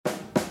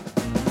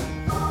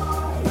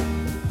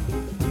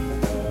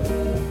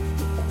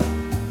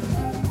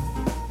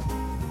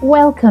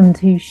Welcome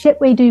to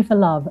Shit We Do for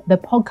Love, the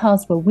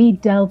podcast where we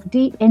delve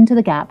deep into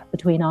the gap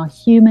between our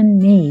human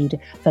need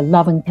for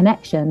love and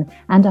connection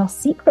and our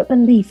secret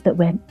belief that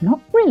we're not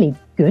really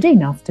good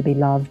enough to be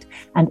loved,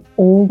 and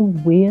all the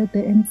weird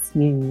that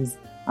ensues.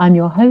 I'm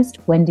your host,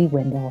 Wendy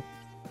Windle.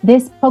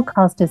 This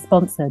podcast is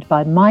sponsored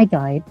by my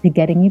guide to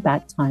getting you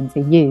back time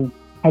for you.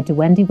 Head to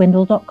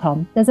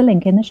wendywindle.com, there's a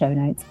link in the show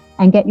notes,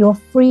 and get your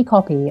free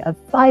copy of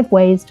 5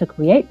 ways to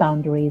create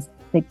boundaries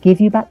that give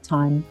you back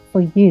time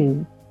for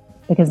you.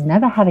 Because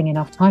never having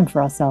enough time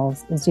for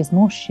ourselves is just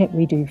more shit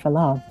we do for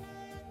love.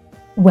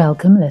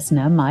 Welcome,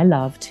 listener, my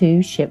love,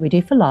 to Shit We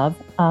Do for Love,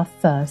 our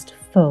first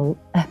full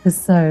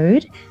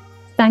episode.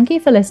 Thank you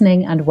for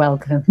listening and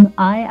welcome.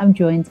 I am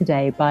joined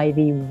today by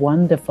the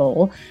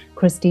wonderful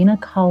Christina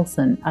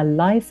Carlson, a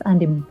life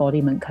and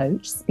embodiment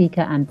coach,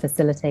 speaker and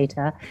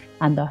facilitator,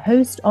 and the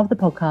host of the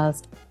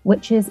podcast,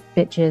 Witches,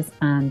 Bitches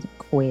and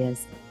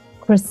Queers.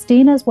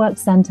 Christina's work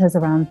centers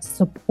around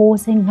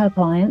supporting her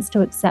clients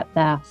to accept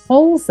their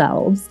whole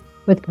selves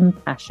with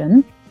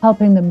compassion,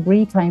 helping them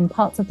reclaim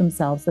parts of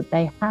themselves that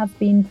they have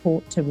been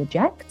taught to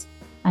reject,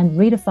 and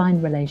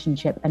redefine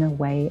relationship in a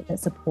way that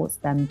supports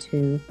them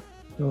to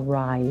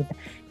thrive.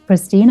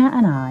 Christina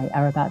and I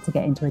are about to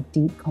get into a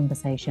deep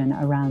conversation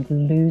around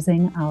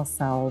losing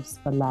ourselves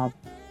for love.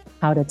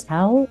 How to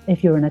tell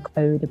if you're in a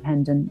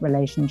codependent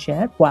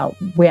relationship. Well,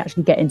 we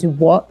actually get into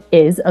what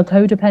is a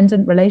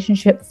codependent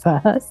relationship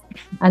first,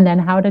 and then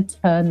how to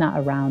turn that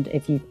around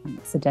if you've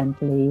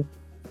accidentally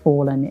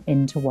fallen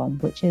into one,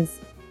 which is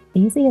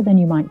easier than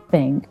you might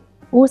think.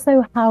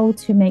 Also, how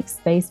to make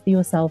space for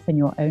yourself in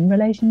your own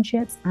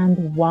relationships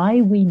and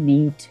why we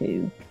need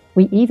to.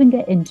 We even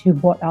get into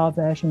what our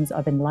versions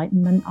of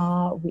enlightenment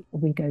are.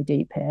 We go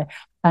deep here.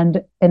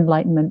 And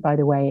enlightenment, by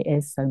the way,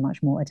 is so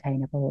much more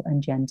attainable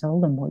and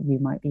gentle than what you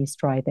might be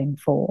striving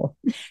for.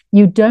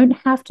 You don't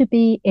have to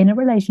be in a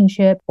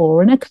relationship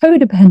or in a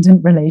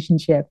codependent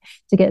relationship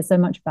to get so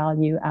much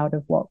value out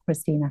of what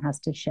Christina has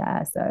to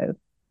share. So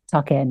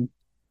tuck in.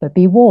 But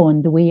be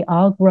warned, we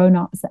are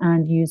grown-ups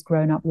and use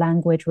grown-up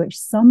language, which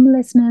some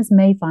listeners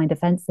may find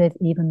offensive,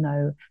 even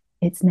though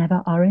it's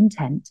never our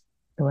intent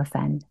to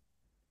offend.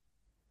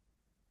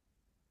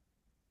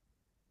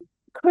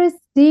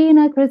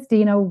 Christina,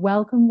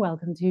 welcome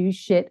to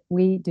Shit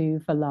We Do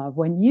for Love.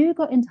 When you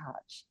got in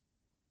touch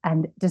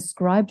and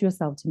described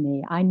yourself to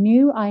me, I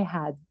knew I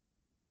had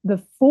the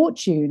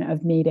fortune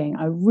of meeting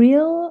a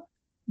real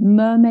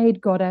mermaid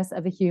goddess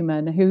of a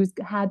human who's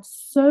had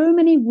so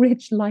many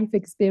rich life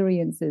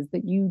experiences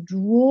that you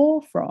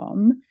draw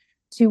from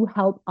to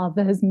help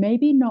others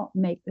maybe not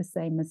make the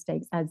same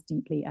mistakes as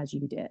deeply as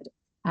you did.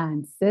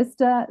 And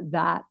sister,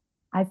 that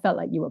I felt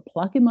like you were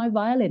plucking my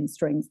violin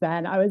strings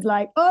then. I was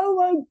like, oh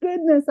my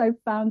goodness, I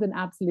found an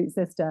absolute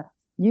sister.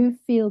 You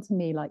feel to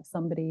me like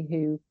somebody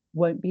who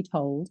won't be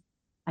told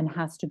and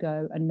has to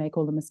go and make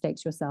all the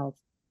mistakes yourself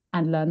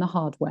and learn the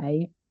hard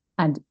way.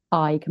 And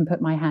I can put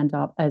my hand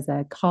up as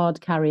a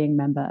card-carrying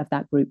member of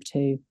that group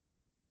too.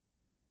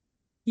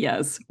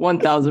 Yes,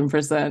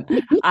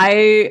 1000%.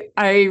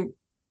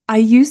 I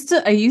used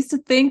to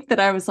think that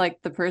I was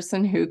like the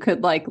person who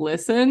could like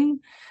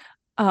listen.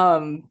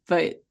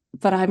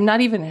 But I'm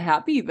not even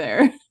happy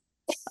there.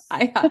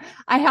 I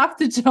have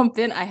to jump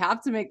in. I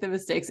have to make the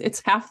mistakes.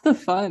 It's half the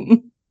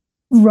fun.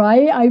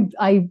 Right.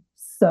 I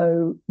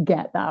so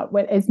get that.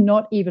 When it's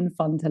not even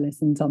fun to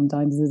listen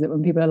sometimes, is it?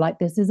 When people are like,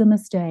 this is a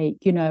mistake,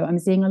 I'm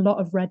seeing a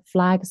lot of red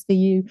flags for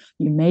you.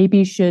 You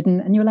maybe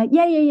shouldn't. And you're like,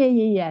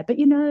 yeah. But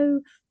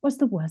what's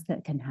the worst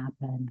that can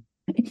happen?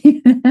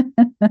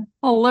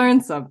 I'll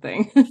learn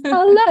something.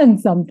 I'll learn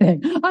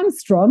something. I'm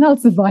strong. I'll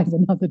survive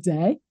another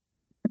day.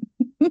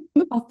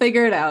 I'll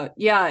figure it out.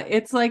 Yeah,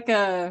 it's like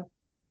I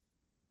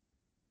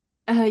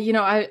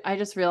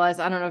just realized,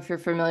 I don't know if you're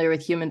familiar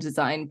with human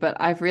design, but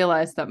I've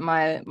realized that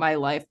my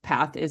life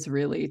path is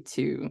really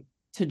to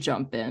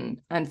jump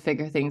in and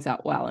figure things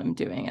out while I'm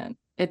doing it.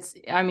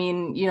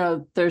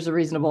 There's a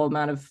reasonable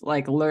amount of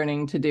like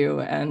learning to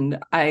do, and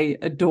I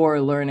adore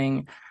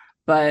learning,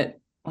 but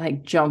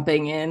like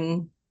jumping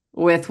in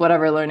with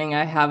whatever learning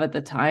I have at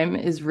the time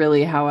is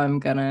really how I'm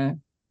gonna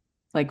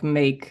like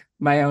make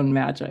my own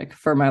magic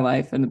for my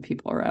life and the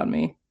people around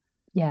me.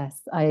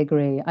 Yes, I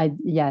agree.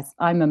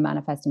 I'm a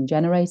manifesting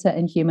generator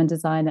in human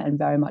design and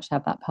very much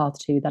have that path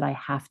too, that I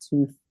have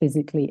to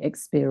physically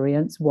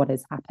experience what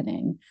is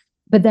happening.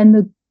 But then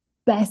the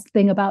best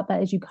thing about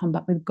that is you come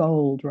back with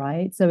gold,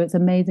 right? So it's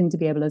amazing to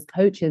be able as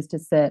coaches to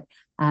sit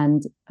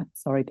and,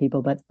 sorry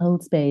people, but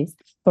hold space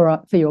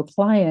for your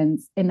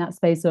clients in that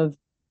space of,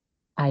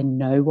 I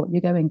know what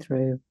you're going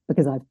through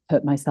because I've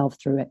put myself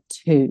through it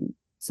too.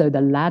 So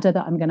the ladder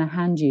that I'm going to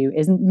hand you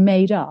isn't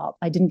made up.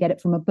 I didn't get it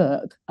from a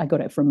book. I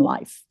got it from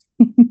life.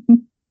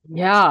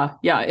 Yeah,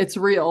 it's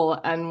real.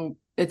 And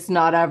it's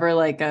not ever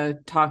like a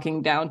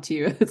talking down to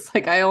you. It's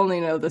like, I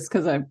only know this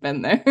because I've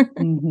been there.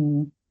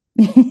 Mm-hmm.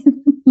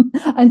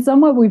 And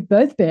somewhere we've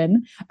both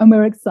been, and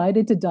we're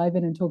excited to dive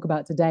in and talk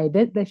about today.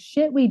 The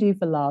shit we do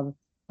for love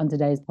on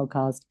today's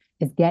podcast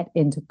is get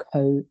into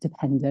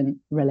codependent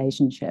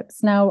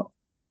relationships. Now,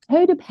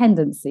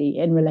 codependency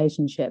in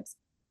relationships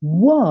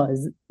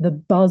was the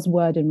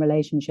buzzword in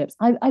relationships.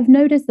 I've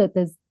noticed that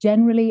there's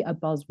generally a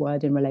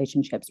buzzword in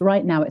relationships.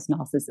 Right now, it's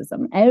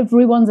narcissism.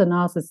 Everyone's a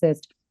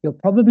narcissist. You're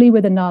probably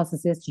with a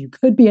narcissist. You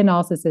could be a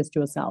narcissist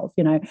yourself.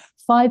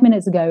 5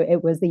 minutes ago,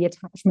 it was the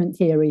attachment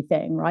theory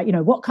thing, right?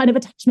 What kind of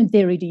attachment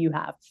theory do you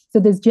have? So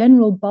there's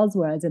general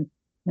buzzwords. And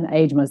I'm going to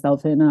age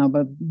myself here now,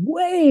 but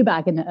way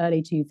back in the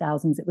early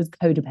 2000s, it was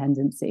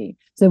codependency.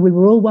 So we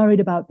were all worried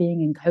about being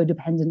in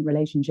codependent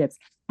relationships.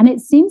 And it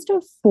seems to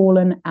have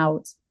fallen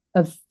out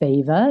of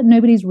favor.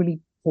 Nobody's really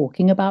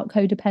talking about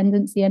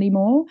codependency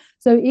anymore.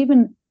 So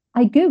even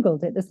I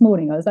Googled it this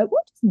morning. I was like,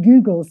 what does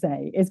Google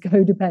say is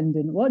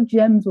codependent? What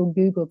gems will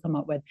Google come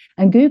up with?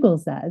 And Google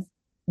says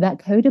that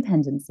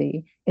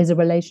codependency is a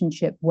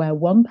relationship where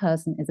one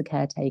person is a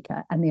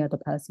caretaker and the other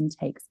person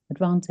takes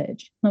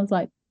advantage. And I was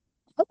like,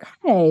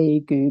 okay,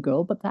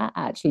 Google, but that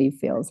actually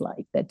feels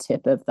like the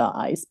tip of the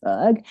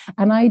iceberg.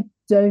 And I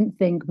don't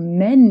think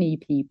many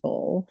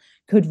people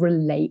could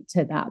relate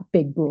to that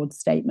big, broad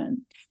statement.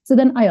 So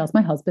then I asked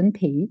my husband,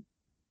 Pete,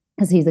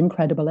 because he's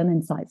incredible and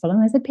insightful.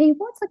 And I said, Pete,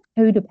 what's a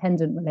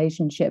codependent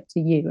relationship to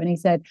you? And he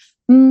said,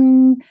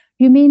 you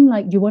mean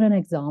like, do you want an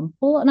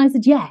example? And I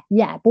said,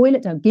 yeah, boil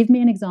it down. Give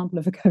me an example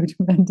of a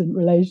codependent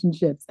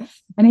relationships.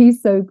 And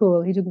he's so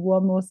cool. He took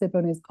one more sip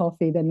on his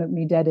coffee, then looked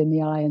me dead in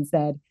the eye and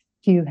said,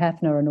 Hugh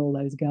Hefner and all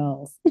those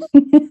girls.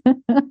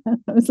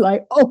 I was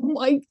like, oh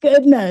my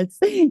goodness.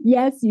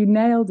 Yes, you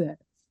nailed it.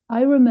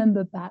 I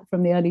remember back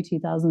from the early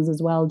 2000s as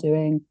well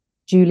doing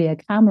Julia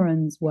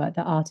Cameron's work,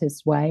 The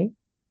Artist's Way.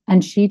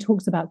 And she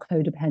talks about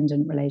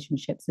codependent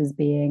relationships as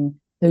being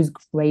those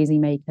crazy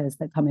makers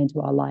that come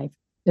into our life.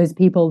 Those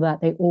people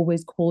that they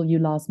always call you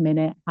last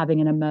minute,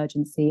 having an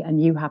emergency, and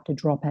you have to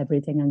drop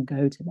everything and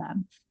go to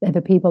them. They're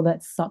the people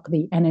that suck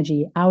the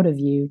energy out of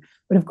you.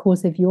 But of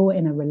course, if you're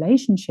in a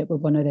relationship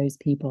with one of those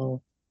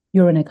people,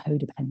 you're in a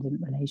codependent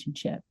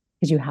relationship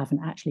because you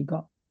haven't actually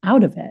got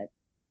out of it.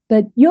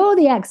 But you're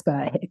the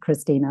expert here,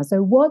 Christina.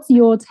 So what's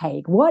your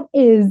take? What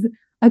is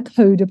a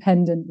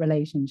codependent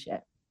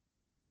relationship?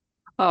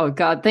 Oh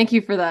God, thank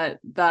you for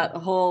that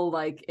whole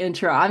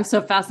intro. I'm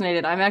so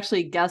fascinated. I'm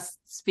actually guest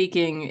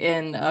speaking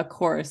in a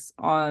course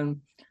on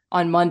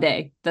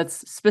Monday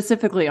that's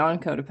specifically on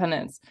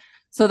codependence.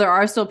 So there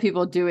are still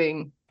people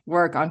doing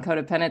work on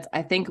codependence.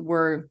 I think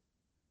we're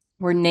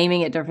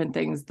naming it different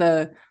things.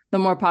 The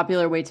more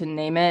popular way to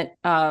name it,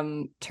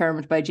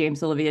 termed by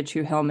James Olivia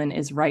Chu-Hillman,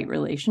 is right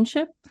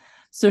relationship.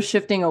 So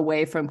shifting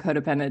away from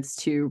codependence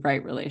to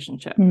right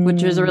relationship,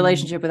 which is a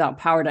relationship without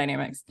power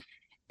dynamics.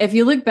 If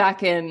you look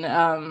back in,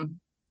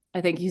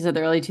 I think you said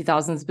the early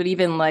 2000s, but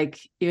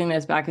even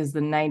as back as the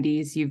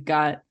 90s, you've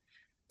got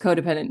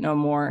Codependent No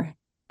More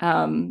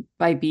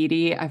by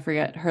Beatty. I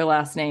forget her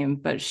last name,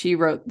 but she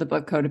wrote the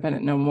book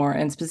Codependent No More.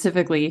 And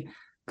specifically,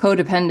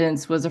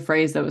 codependence was a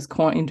phrase that was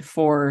coined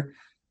for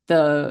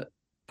the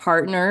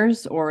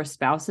partners or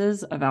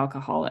spouses of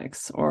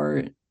alcoholics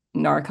or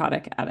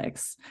narcotic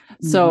addicts.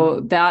 Mm-hmm.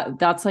 So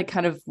that's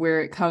kind of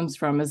where it comes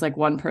from, is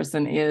one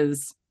person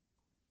is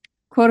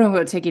quote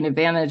unquote taking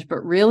advantage,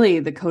 but really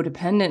the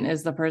codependent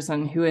is the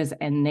person who is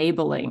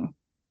enabling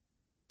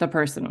the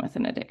person with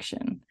an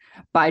addiction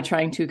by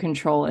trying to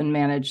control and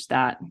manage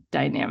that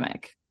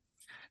dynamic.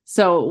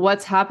 So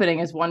what's happening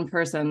is one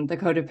person, the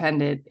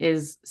codependent,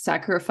 is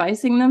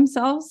sacrificing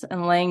themselves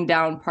and laying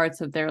down parts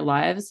of their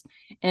lives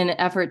in an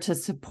effort to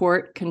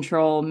support,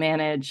 control,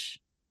 manage,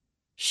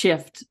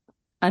 shift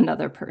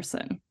another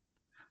person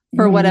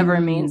for whatever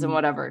means and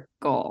whatever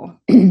goal.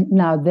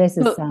 Now, this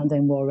is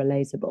sounding more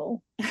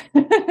relatable.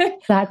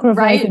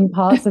 Sacrificing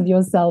parts of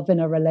yourself in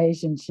a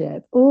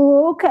relationship.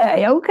 Oh,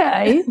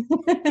 okay.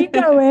 keep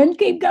going.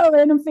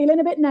 I'm feeling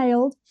a bit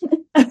nailed.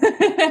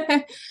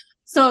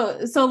 So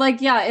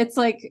yeah, it's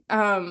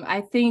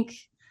I think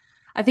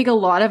a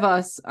lot of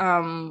us,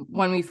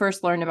 when we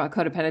first learned about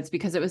codependence,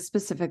 because it was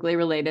specifically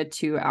related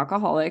to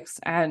alcoholics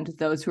and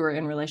those who are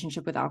in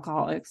relationship with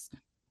alcoholics,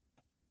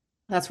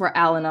 that's where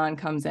Al-Anon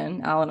comes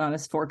in. Al-Anon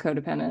is for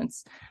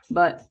codependence,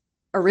 but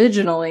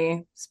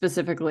originally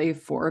specifically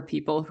for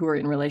people who are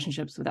in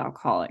relationships with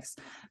alcoholics.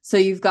 So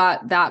you've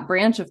got that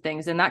branch of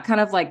things, and that kind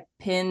of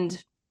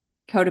pinned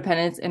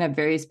codependence in a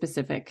very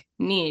specific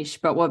niche.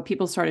 But what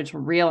people started to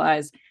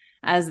realize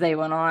as they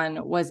went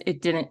on was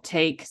it didn't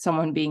take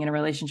someone being in a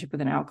relationship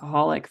with an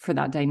alcoholic for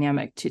that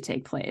dynamic to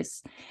take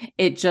place.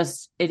 It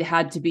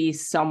had to be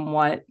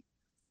somewhat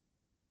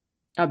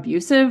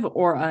abusive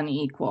or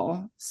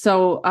unequal.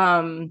 So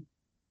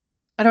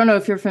I don't know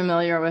if you're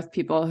familiar with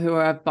people who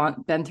have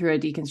been through a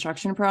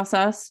deconstruction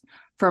process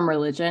from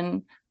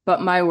religion,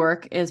 but my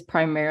work is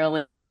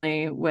primarily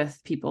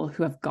with people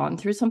who have gone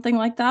through something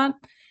like that,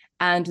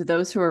 and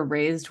those who are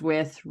raised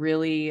with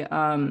really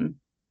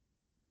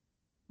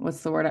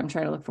what's the word I'm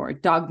trying to look for?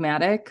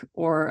 Dogmatic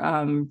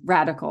or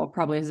radical,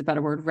 probably is a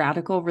better word,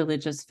 radical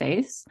religious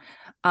faiths,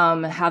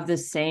 have the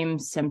same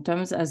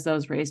symptoms as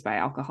those raised by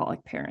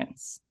alcoholic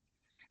parents.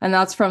 And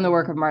that's from the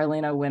work of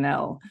Marlena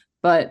Winnell.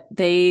 But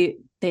they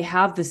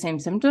have the same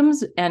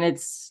symptoms, and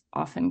it's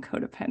often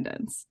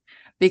codependence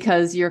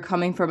because you're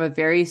coming from a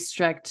very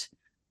strict,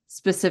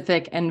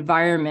 specific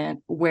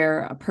environment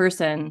where a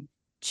person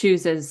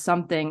chooses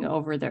something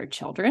over their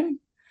children.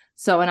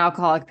 So an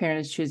alcoholic parent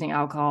is choosing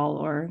alcohol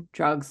or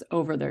drugs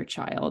over their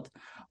child,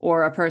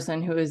 or a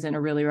person who is in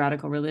a really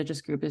radical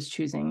religious group is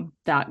choosing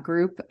that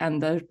group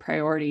and the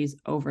priorities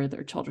over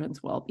their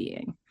children's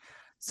well-being.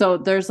 So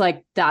there's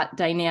like that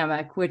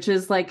dynamic, which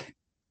is like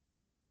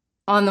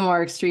on the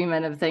more extreme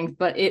end of things,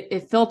 but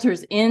it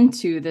filters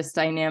into this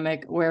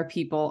dynamic where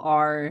people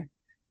are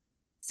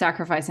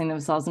sacrificing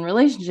themselves in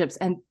relationships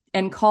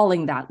and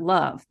calling that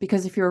love.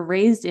 Because if you're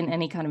raised in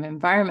any kind of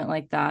environment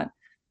like that,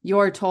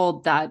 you're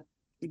told that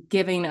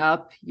giving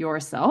up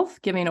yourself,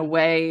 giving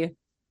away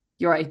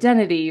your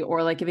identity,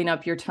 or like giving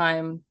up your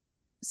time,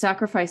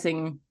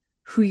 sacrificing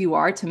who you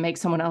are to make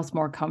someone else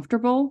more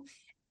comfortable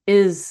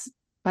is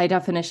by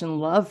definition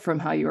love from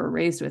how you were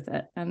raised with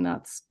it. And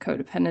that's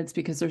codependence,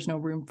 because there's no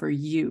room for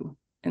you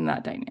in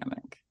that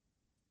dynamic.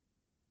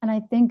 And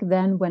I think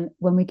then when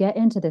we get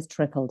into this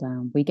trickle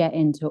down, we get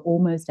into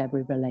almost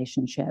every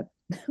relationship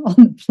on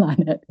the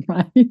planet,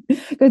 right?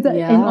 Because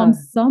in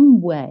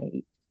some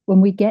way, when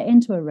we get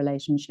into a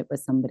relationship with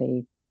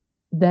somebody,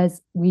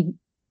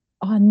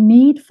 our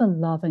need for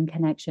love and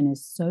connection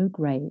is so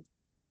great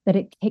that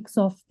it kicks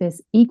off this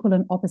equal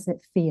and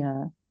opposite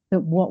fear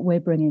that what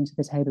we're bringing to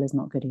the table is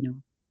not good enough.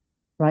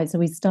 Right. So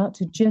we start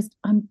to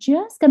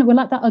we're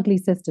like that ugly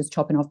sisters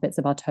chopping off bits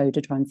of our toe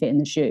to try and fit in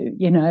the shoe,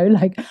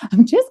 like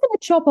I'm just going to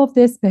chop off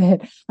this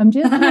bit. I'm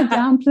just going to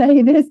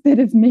downplay this bit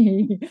of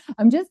me.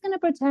 I'm just going to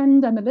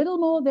pretend I'm a little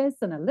more this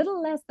and a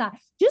little less that,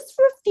 just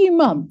for a few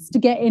months to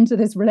get into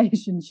this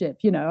relationship.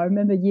 I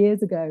remember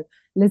years ago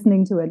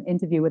listening to an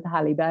interview with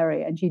Halle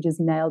Berry, and she just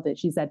nailed it.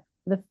 She said,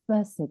 for the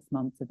first 6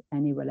 months of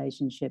any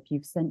relationship,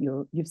 you've sent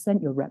your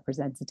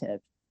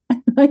representative.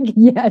 Like,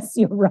 yes,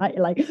 you're right.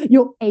 Like,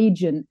 your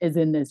agent is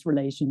in this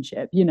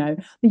relationship,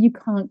 but you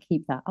can't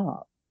keep that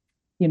up.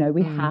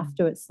 We have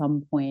to at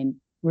some point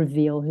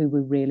reveal who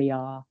we really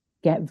are,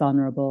 get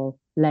vulnerable,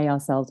 lay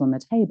ourselves on the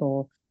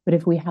table. But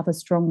if we have a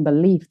strong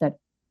belief that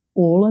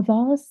all of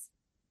us,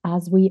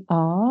 as we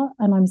are,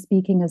 and I'm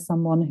speaking as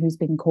someone who's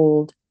been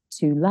called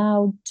too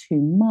loud,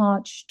 too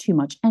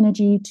much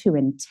energy, too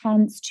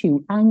intense,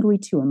 too angry,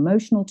 too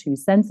emotional, too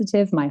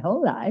sensitive my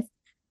whole life,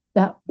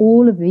 that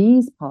all of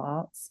these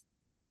parts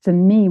for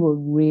me were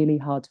really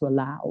hard to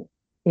allow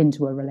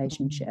into a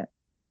relationship.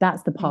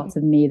 That's the parts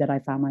of me that I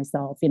found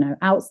myself,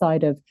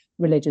 outside of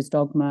religious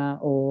dogma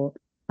or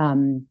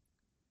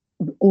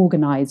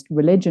organized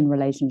religion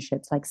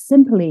relationships, like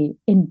simply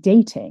in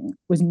dating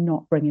was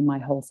not bringing my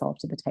whole self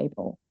to the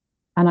table.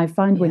 And I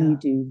find when you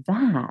do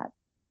that,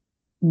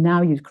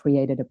 now you've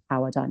created a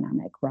power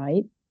dynamic,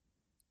 right?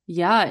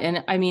 Yeah.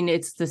 And I mean,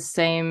 it's the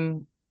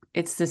same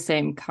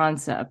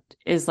concept,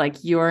 is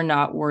like, you're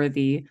not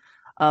worthy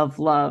of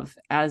love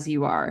as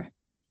you are.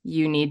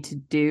 You need to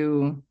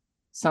do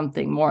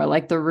something more.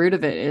 Like, the root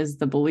of it is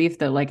the belief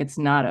that like it's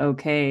not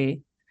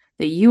okay,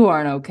 that you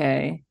aren't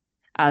okay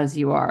as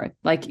you are.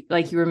 Like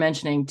you were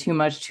mentioning, too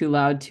much, too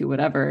loud, too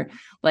whatever.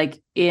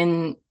 Like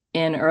in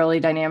early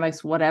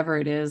dynamics, whatever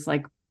it is,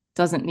 like,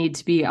 doesn't need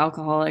to be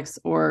alcoholics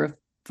or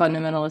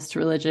fundamentalist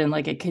religion.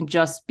 Like, it can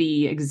just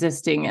be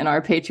existing in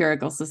our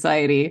patriarchal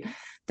society,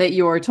 that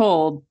you're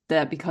told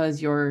that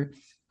because you're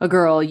a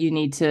girl, you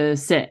need to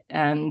sit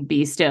and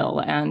be still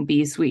and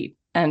be sweet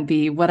and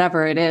be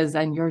whatever it is,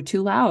 and you're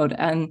too loud.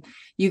 And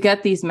you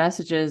get these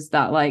messages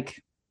that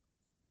like,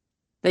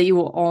 that you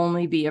will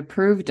only be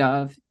approved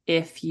of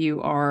if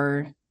you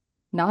are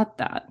not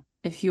that,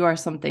 if you are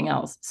something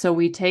else. So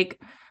we take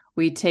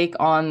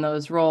on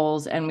those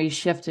roles and we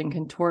shift and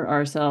contort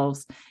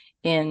ourselves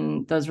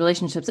in those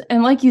relationships.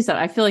 And like you said,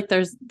 I feel like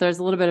there's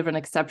a little bit of an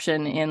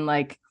exception in,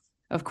 like,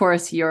 of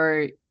course,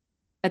 you're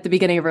at the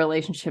beginning of a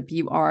relationship,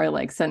 you are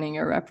like sending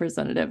your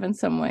representative in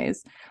some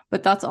ways,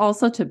 but that's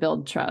also to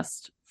build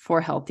trust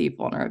for healthy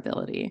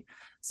vulnerability.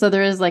 So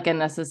there is like a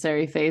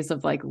necessary phase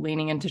of like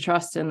leaning into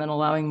trust and then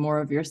allowing more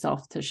of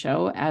yourself to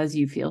show as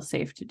you feel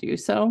safe to do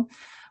so.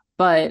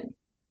 But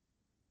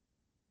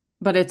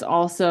it's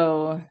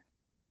also,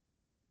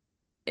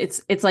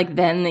 it's like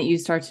then that you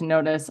start to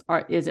notice,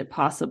 is it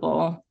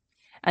possible?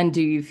 And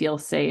do you feel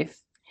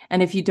safe?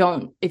 And if you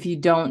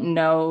don't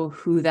know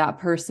who that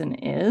person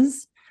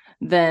is,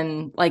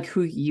 then like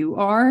who you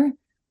are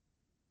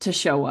to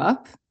show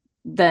up,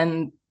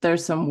 then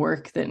there's some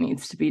work that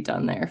needs to be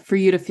done there for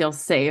you to feel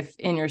safe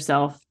in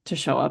yourself to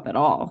show up at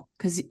all.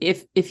 Because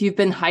if you've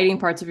been hiding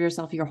parts of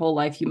yourself your whole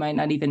life, you might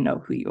not even know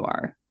who you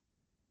are.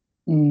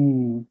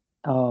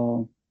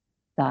 Oh,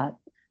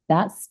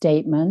 that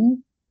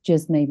statement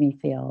just made me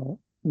feel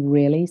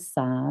really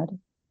sad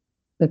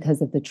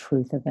because of the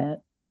truth of it.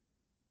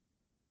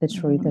 The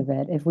truth of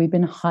it. If we've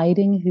been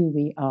hiding who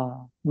we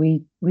are,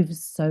 we've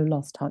so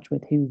lost touch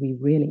with who we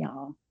really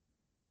are.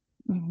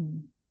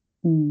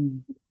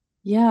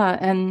 Yeah,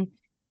 and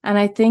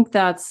I think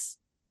that's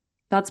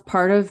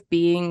part of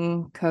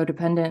being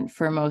codependent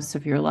for most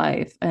of your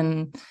life.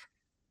 And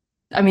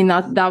I mean,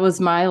 that was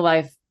my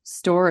life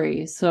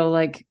story. So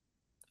like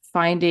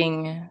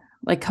finding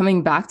like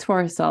coming back to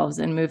ourselves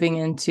and moving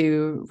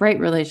into right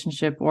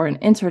relationship or an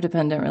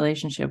interdependent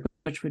relationship,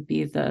 which would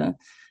be the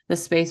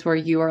space where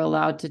you are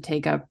allowed to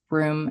take up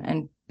room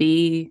and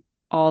be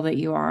all that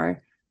you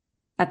are.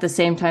 At the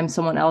same time,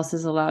 someone else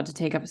is allowed to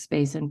take up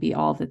space and be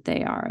all that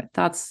they are.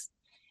 That's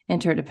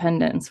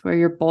interdependence, where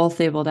you're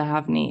both able to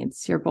have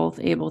needs. You're both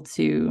able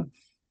to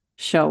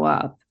show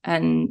up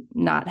and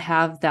not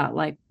have that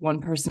like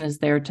one person is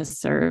there to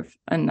serve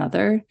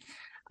another.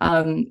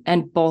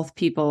 And both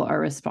people are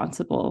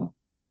responsible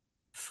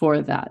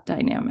for that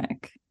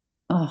dynamic.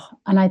 Oh,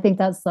 and I think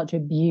that's such a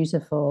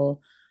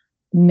beautiful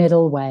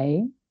middle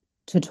way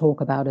to talk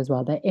about as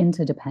well, the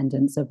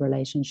interdependence of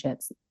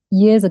relationships.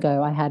 Years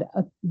ago, I had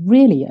a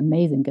really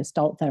amazing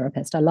Gestalt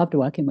therapist. I loved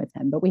working with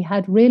him, but we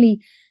had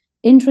really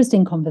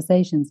interesting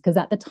conversations because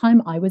at the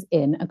time I was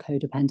in a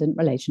codependent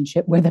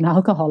relationship with an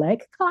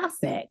alcoholic.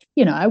 Classic.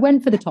 I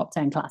went for the top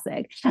 10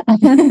 classic.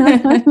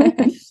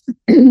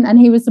 And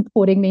he was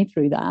supporting me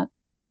through that.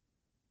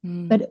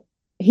 But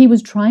he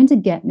was trying to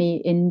get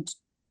me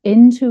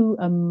into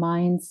a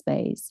mind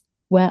space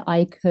where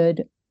I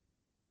could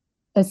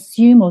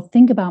assume or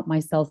think about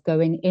myself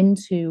going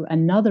into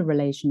another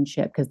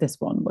relationship, because this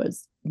one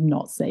was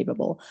not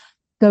savable,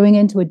 going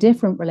into a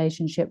different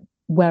relationship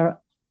where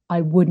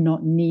I would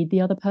not need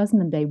the other person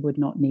and they would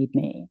not need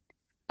me.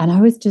 And I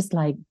was just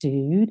like,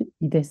 dude,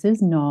 this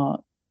is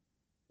not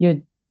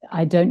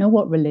I don't know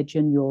what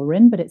religion you're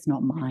in, but it's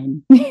not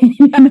mine. Like,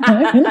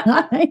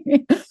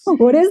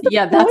 what is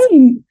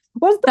the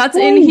point? That's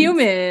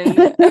inhuman.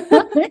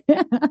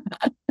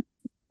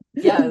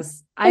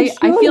 Yes. I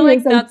feel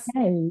like that's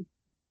okay.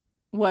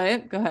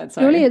 What? Go ahead.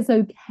 Sorry. Surely it's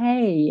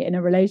okay in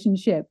a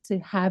relationship to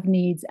have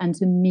needs and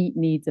to meet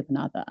needs of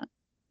another.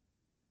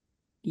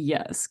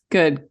 Yes.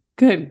 Good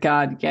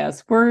God.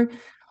 Yes.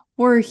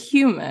 We're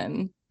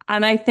human.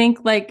 And I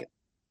think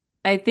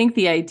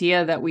the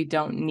idea that we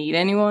don't need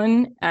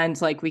anyone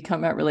and like we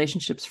come at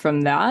relationships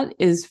from that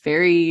is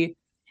very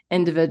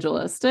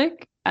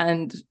individualistic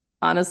and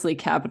honestly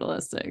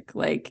capitalistic.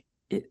 Like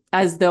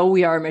as though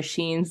we are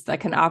machines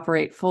that can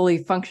operate fully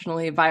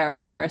functionally by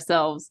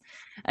ourselves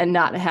and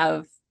not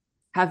have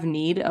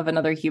need of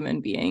another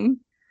human being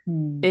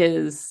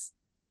is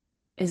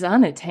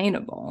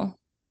unattainable.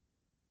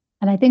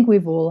 And I think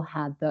we've all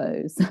had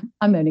those.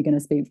 I'm only going to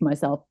speak for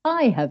myself.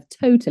 I have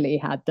totally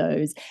had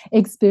those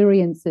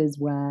experiences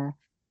where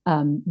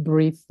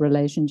brief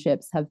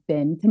relationships have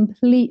been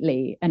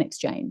completely an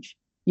exchange,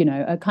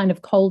 a kind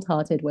of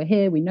cold-hearted, we're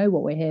here, we know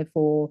what we're here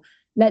for,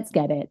 let's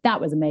get it.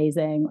 That was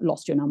amazing.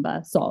 Lost your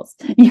number, soz,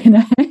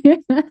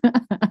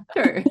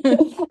 Sure.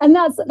 And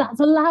that's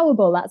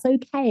allowable. That's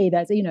okay.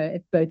 That's,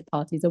 if both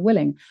parties are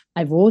willing.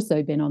 I've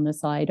also been on the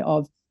side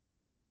of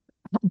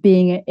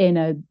being in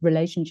a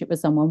relationship with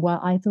someone where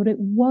I thought it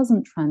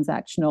wasn't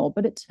transactional,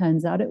 but it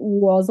turns out it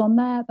was on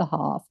their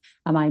behalf.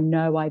 And I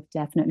know I've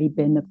definitely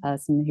been the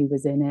person who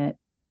was in it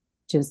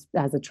just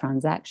as a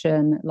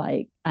transaction,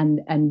 like,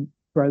 and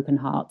broken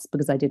hearts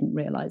because I didn't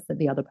realize that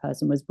the other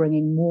person was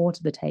bringing more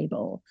to the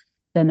table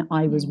than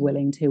I was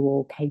willing to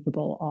or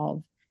capable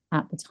of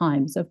at the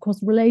time. So of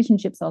course,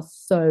 relationships are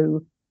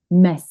so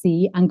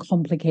messy and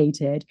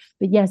complicated.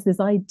 But yes, this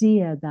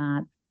idea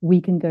that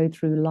we can go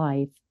through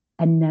life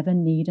and never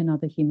need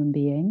another human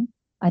being,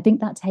 I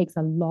think that takes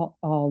a lot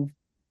of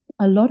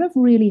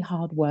really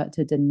hard work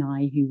to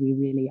deny who we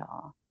really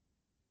are.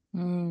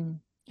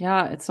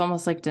 Yeah, it's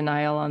almost like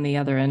denial on the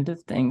other end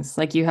of things.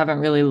 Like you haven't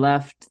really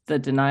left the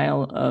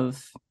denial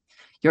of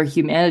your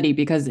humanity,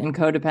 because in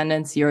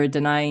codependence, you're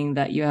denying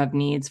that you have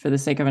needs for the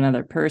sake of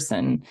another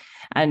person.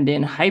 And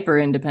in hyper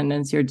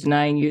independence, you're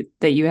denying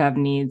that you have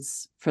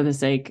needs for the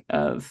sake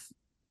of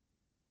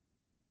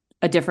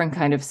a different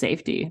kind of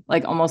safety,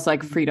 like almost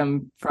like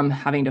freedom from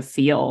having to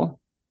feel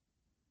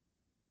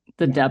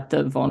the depth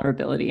of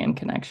vulnerability and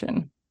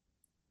connection.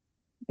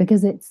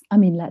 Because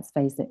let's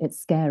face it, it's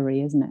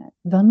scary, isn't it?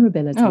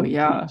 Vulnerability. Oh,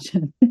 yeah.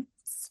 So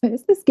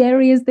it's the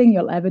scariest thing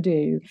you'll ever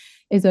do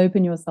is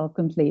open yourself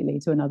completely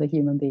to another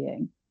human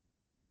being.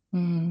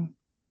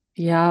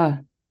 Yeah.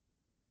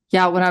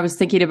 Yeah. When I was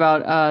thinking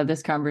about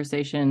this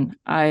conversation,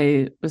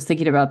 I was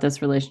thinking about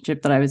this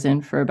relationship that I was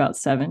in for about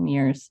 7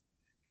 years.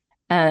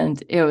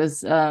 And it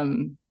was, I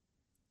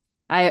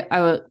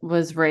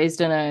was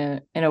raised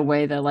in a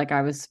way that like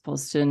I was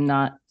supposed to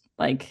not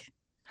like,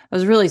 I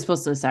was really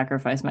supposed to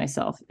sacrifice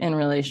myself in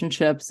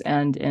relationships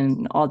and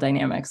in all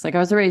dynamics. Like I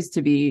was raised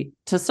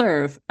to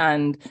serve,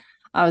 and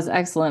I was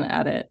excellent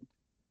at it.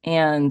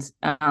 And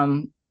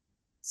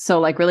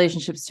so like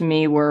relationships to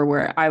me were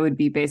where I would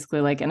be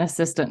basically like an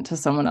assistant to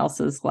someone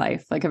else's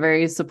life, like a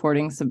very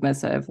supporting,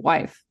 submissive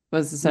wife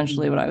was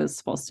essentially what I was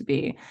supposed to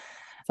be.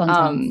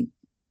 Yeah.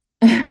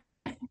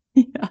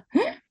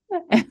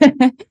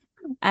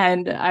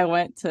 And I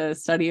went to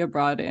study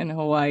abroad in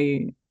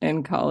Hawaii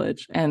in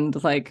college,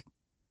 and like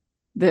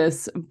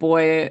this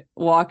boy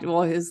walked,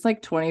 well, he was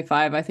like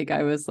 25. I think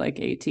I was like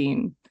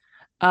 18.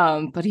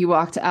 But he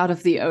walked out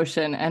of the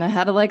ocean and I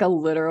had a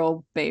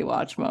literal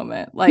Baywatch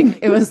moment. Like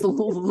it was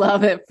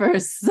love at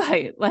first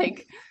sight.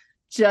 Like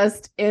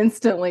just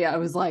instantly I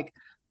was like,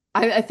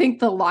 I think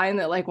the line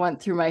that like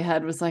went through my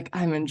head was like,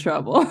 I'm in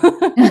trouble.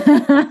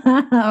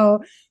 Oh,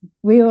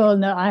 we all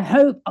know. I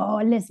hope,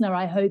 oh, listener,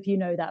 I hope you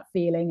know that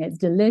feeling. It's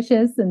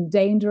delicious and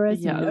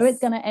dangerous. You know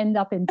it's Yes. going to end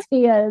up in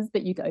tears,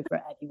 but you go for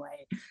it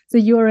anyway. So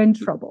you're in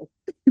trouble.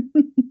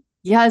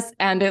 Yes.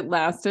 And it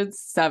lasted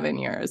 7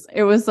 years.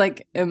 It was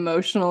like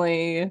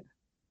emotionally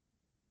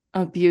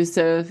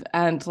abusive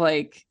and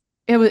like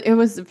it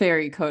was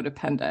very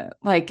codependent.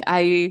 Like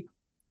I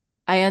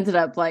ended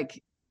up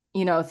like,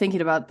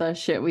 thinking about the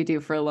shit we do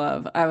for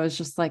love. I was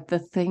just like the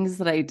things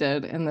that I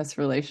did in this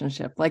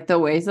relationship, like the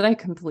ways that I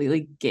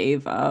completely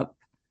gave up,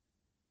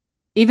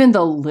 even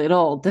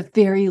the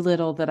very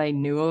little that I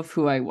knew of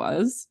who I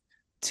was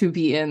to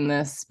be in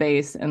this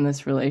space and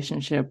this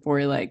relationship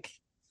were like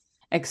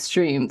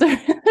extreme.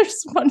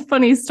 There's one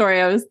funny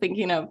story I was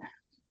thinking of.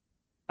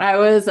 I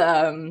was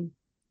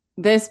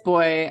this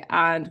boy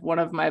and one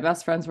of my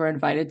best friends were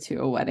invited to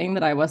a wedding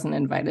that I wasn't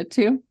invited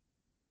to.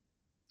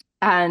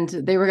 And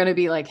they were going to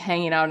be like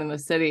hanging out in the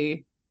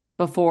city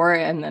before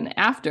and then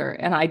after,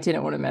 and I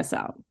didn't want to miss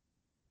out.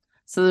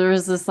 So there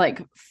was this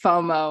like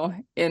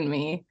FOMO in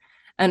me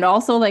and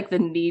also like the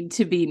need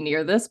to be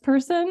near this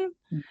person.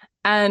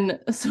 And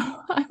so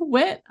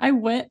I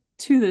went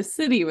to the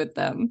city with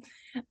them,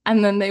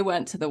 and then they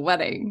went to the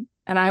wedding,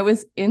 and I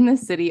was in the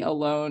city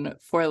alone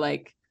for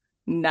like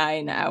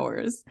 9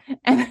 hours.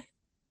 And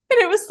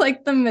it was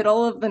like the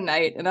middle of the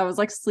night, and I was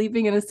like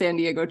sleeping in a San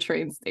Diego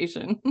train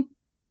station.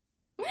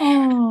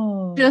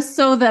 Oh, Just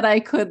so that I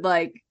could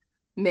like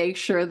make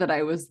sure that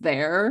I was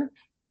there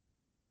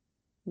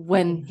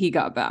when he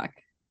got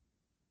back.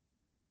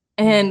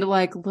 And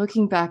like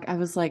looking back, I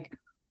was like,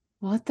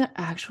 what the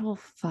actual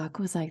fuck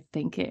was I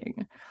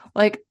thinking?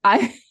 Like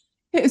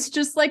it's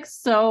just like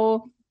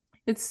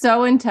it's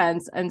so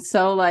intense and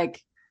so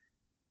like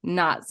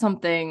not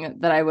something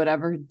that I would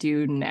ever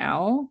do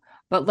now.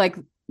 But like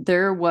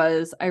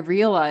I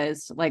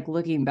realized like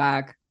looking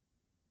back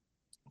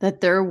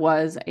that there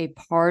was a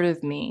part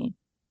of me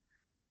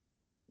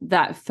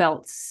that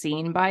felt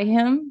seen by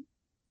him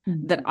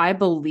that I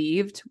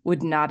believed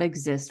would not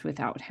exist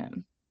without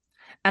him.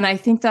 And I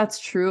think that's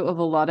true of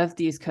a lot of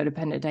these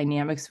codependent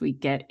dynamics we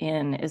get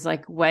in, is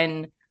like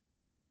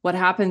what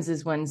happens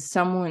is when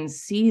someone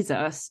sees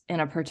us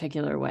in a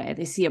particular way,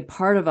 they see a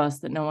part of us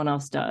that no one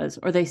else does,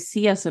 or they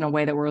see us in a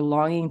way that we're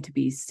longing to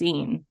be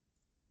seen.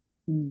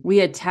 We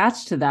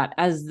attach to that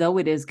as though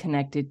it is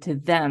connected to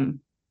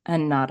them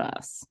and not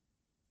us.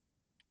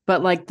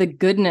 But like the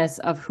goodness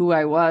of who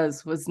I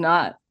was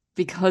not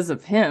because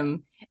of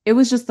him. It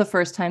was just the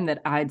first time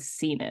that I'd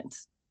seen it.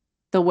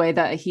 The way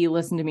that he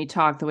listened to me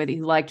talk, the way that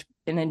he liked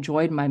and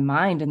enjoyed my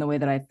mind, and the way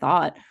that I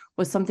thought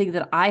was something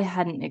that I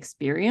hadn't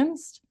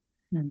experienced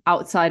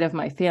outside of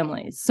my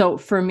family. So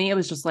for me, it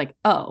was just like,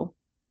 oh,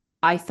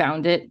 I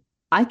found it.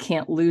 I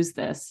can't lose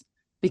this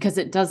because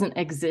it doesn't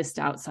exist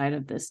outside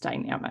of this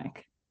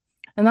dynamic.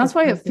 And that's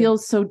why it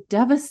feels so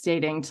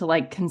devastating to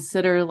like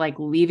consider like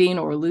leaving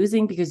or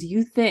losing, because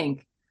you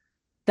think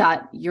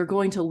that you're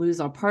going to lose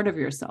a part of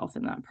yourself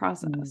in that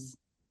process.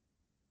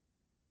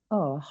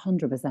 Oh,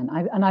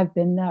 100%. I've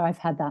been there. I've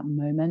had that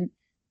moment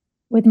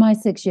with my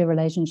 6-year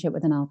relationship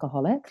with an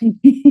alcoholic.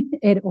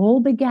 It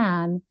all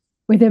began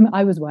with him.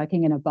 I was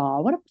working in a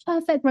bar. What a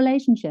perfect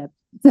relationship.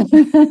 I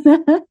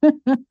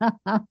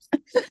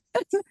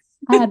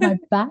had my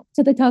back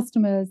to the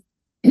customers.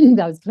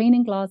 I was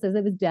cleaning glasses.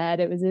 It was dead.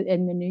 It was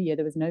in the new year.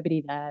 There was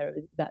nobody there. It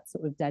was that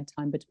sort of dead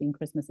time between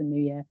Christmas and New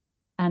Year.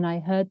 And I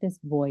heard this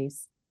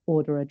voice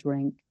order a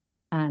drink,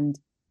 and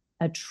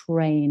a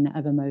train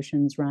of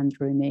emotions ran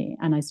through me,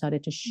 and I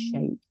started to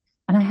shake.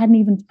 And I hadn't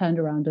even turned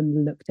around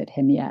and looked at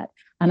him yet.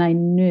 And I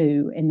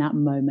knew in that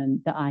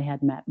moment that I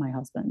had met my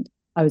husband.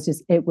 I was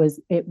just, it was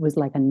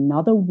like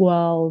another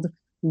world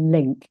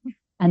link.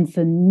 And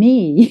for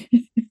me,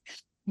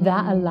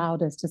 that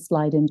allowed us to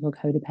slide into a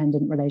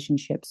codependent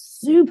relationship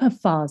super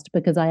fast,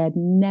 because I had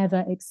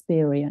never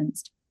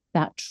experienced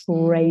that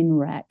train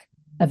wreck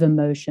of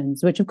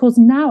emotions, which of course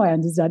now I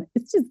understand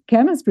it's just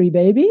chemistry,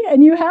 baby,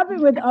 and you have it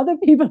with other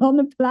people on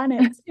the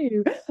planet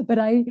too. But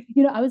I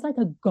was like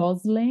a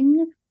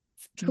gosling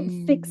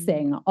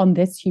fixing on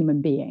this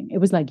human being. It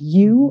was like,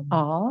 you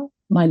are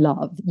my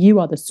love, you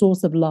are the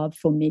source of love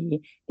for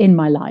me in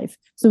my life.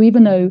 So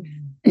even though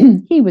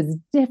he was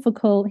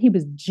difficult, he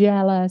was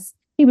jealous,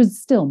 he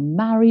was still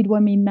married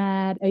when we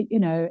met,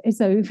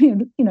 so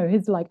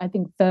his like, I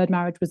think third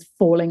marriage was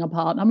falling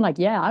apart, and I'm like,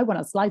 yeah, I want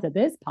a slice of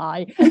this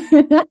pie.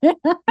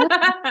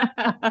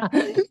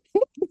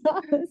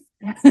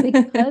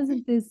 because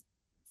of this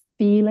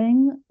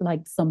feeling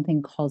like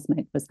something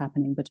cosmic was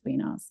happening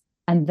between us,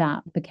 and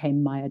that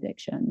became my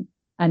addiction.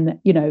 And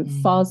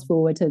fast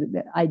forward to,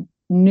 I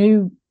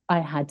knew I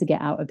had to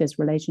get out of this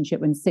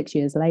relationship when 6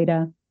 years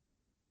later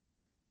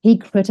he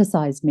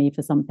criticized me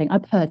for something, a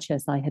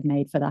purchase I had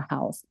made for the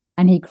house.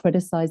 And he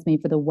criticized me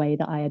for the way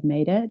that I had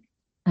made it.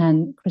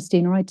 And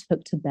Christina, I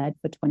took to bed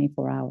for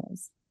 24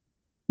 hours.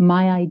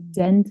 My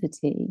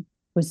identity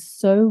was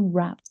so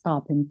wrapped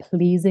up in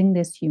pleasing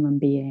this human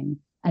being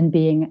and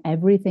being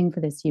everything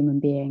for this human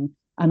being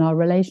and our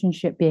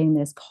relationship being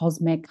this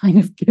cosmic kind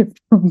of gift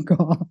from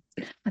God,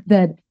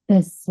 that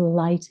the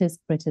slightest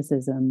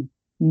criticism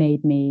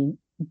made me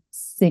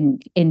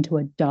sink into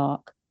a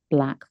dark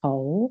black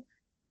hole,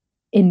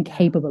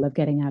 incapable of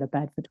getting out of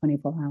bed for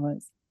 24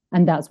 hours.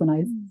 And that's when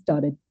I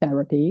started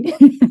therapy.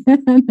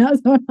 And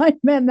that's when I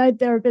met my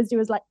therapist who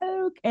was like,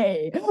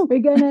 okay, we're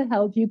going to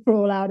help you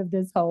crawl out of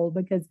this hole,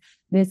 because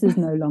this is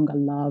no longer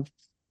love.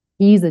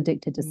 He's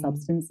addicted to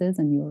substances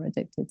and you're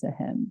addicted to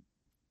him.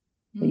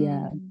 But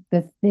yeah,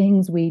 the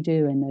things we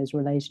do in those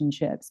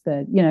relationships,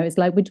 but it's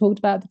like we talked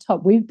about at the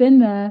top, we've been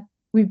there,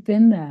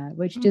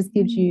 which just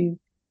gives you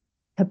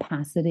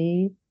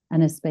capacity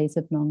and a space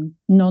of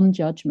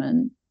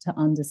non-judgment to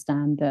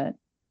understand that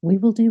we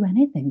will do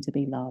anything to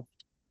be loved.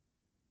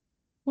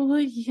 Well,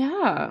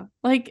 yeah,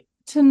 like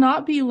to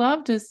not be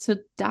loved is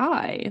to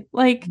die.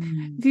 Like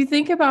if you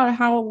think about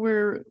how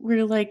we're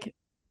like,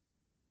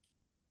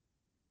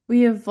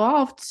 we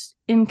evolved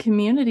in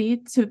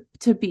community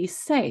to be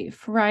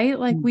safe, right?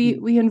 Like we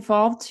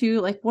evolved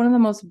to, like, one of the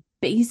most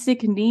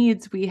basic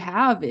needs we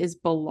have is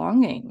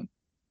belonging.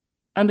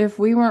 And if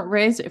we weren't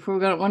raised, if we're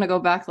going to want to go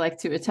back like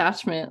to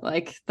attachment,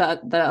 like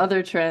that the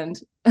other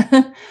trend,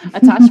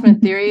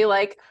 attachment theory,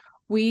 like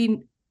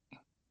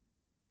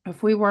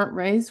if we weren't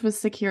raised with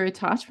secure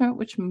attachment,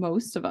 which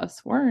most of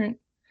us weren't,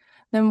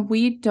 then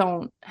we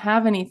don't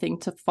have anything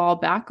to fall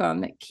back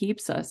on that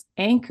keeps us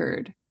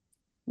anchored.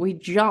 We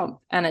jump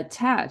and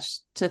attach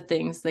to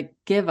things that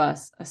give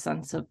us a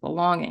sense of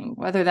belonging,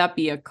 whether that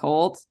be a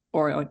cult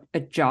or a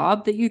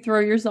job that you throw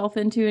yourself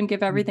into and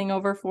give everything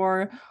over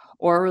for,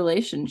 or a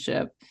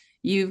relationship.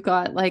 You've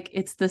got, like,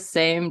 it's the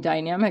same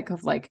dynamic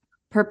of like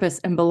purpose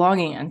and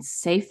belonging and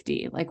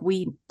safety. Like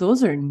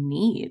those are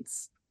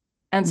needs.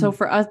 And so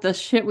for us, the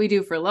shit we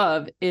do for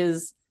love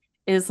is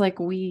like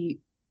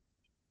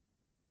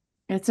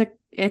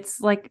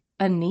it's like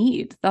a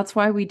need. That's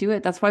why we do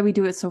it. That's why we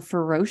do it so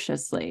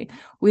ferociously.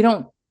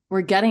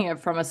 We're getting it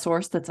from a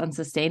source that's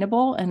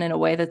unsustainable and in a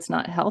way that's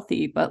not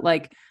healthy, but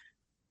like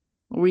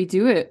we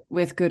do it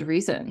with good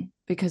reason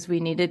because we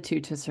needed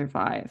to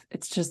survive.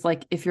 It's just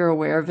like, if you're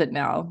aware of it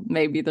now,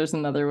 maybe there's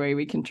another way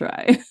we can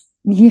try.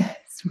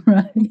 Yes,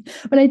 right.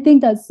 But I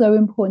think that's so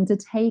important to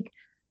take,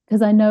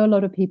 because I know a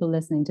lot of people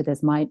listening to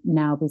this might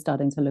now be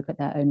starting to look at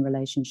their own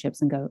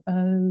relationships and go,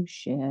 oh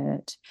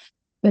shit.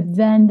 But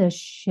then the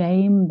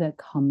shame that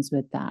comes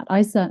with that,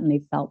 I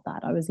certainly felt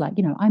that. I was like,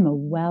 I'm a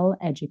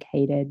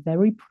well-educated,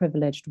 very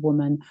privileged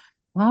woman.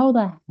 How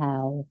the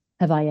hell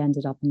have I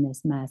ended up in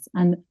this mess?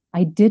 And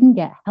I didn't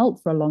get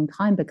help for a long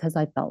time because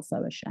I felt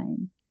so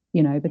ashamed,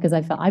 because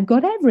I felt I've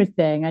got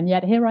everything. And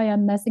yet here I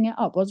am messing it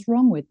up. What's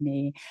wrong with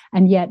me?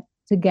 And yet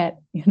to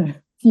get, a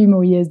few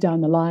more years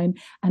down the line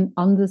and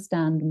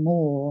understand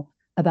more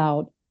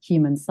about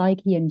human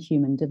psyche and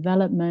human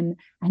development,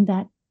 and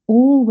that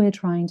all we're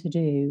trying to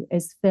do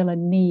is fill a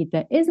need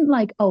that isn't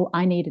like, oh,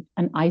 I need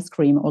an ice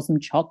cream or some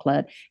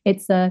chocolate.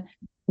 It's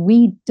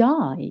we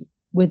die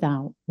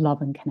without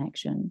love and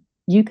connection.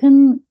 You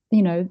can,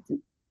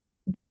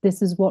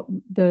 this is what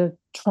the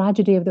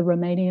tragedy of the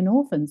Romanian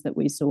orphans that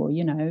we saw,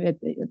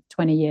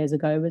 20 years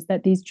ago, was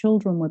that these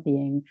children were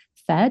being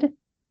fed,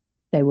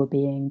 they were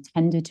being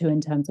tended to in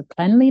terms of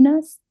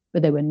cleanliness,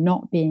 but they were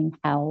not being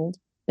held.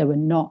 They were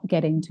not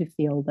getting to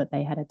feel that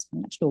they had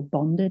attached or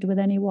bonded with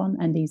anyone,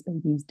 and these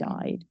babies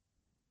died.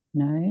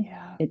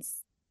 Yeah.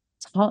 It's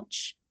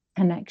touch,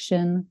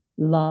 connection,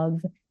 love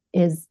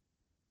is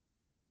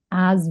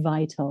as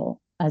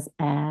vital as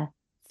air,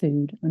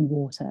 food, and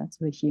water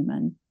to a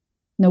human.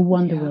 No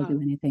wonder we'll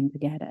do anything to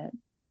get it.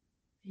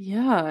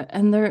 Yeah,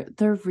 and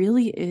there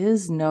really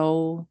is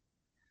no,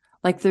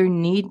 like, there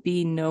need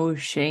be no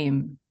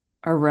shame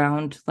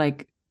around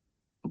like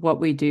what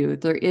we do.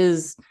 There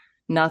is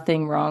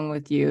nothing wrong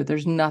with you.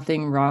 There's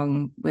nothing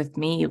wrong with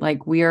me.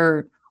 Like we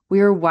are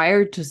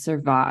wired to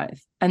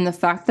survive. And the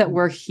fact that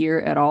we're here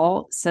at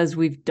all says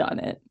we've done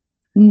it.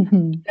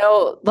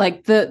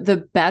 Like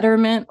the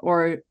betterment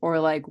or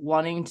like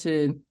wanting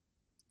to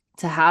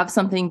have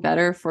something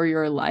better for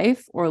your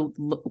life or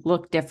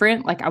look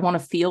different, like I want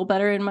to feel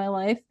better in my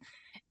life,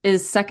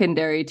 is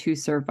secondary to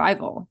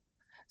survival.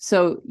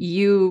 So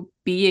you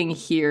being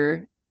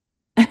here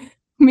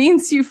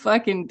means you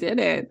fucking did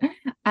it.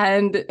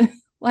 And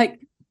like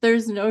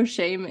there's no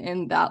shame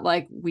in that.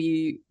 Like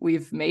we've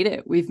made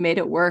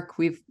it work.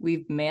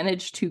 We've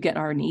managed to get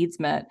our needs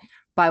met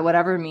by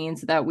whatever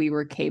means that we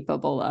were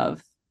capable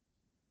of.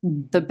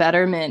 The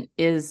betterment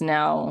is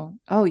now,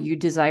 oh, you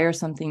desire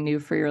something new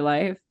for your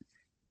life.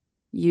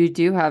 You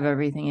do have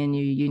everything in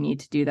you. You need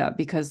to do that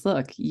because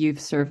look, you've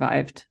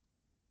survived.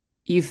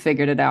 You've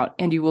figured it out,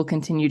 and you will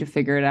continue to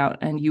figure it out,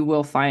 and you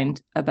will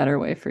find a better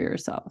way for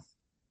yourself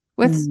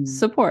with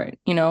support,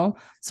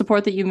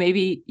 support that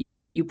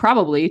you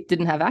probably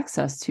didn't have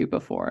access to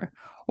before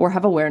or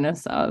have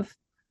awareness of.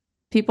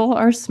 People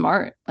are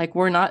smart. Like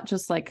we're not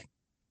just like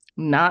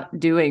not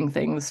doing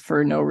things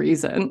for no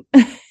reason.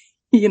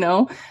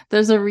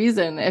 There's a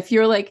reason. If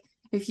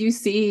you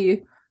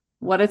see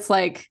what it's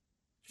like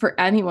for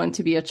anyone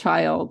to be a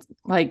child,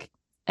 like,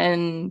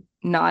 and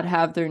not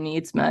have their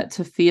needs met,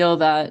 to feel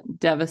that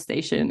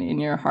devastation in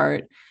your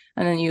heart.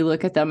 And then you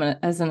look at them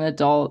as an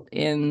adult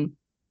in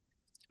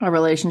a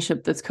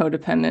relationship that's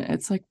codependent.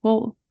 It's like,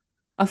 well,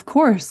 of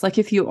course, like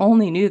if you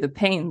only knew the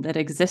pain that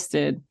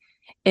existed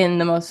in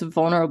the most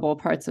vulnerable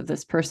parts of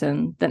this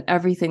person, then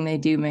everything they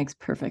do makes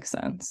perfect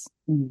sense.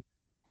 Mm.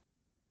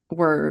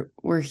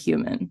 We're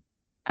human.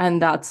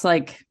 And that's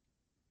like,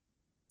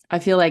 I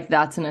feel like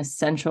that's an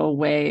essential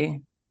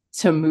way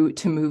to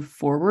move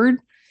forward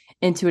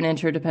into an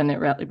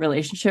interdependent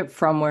relationship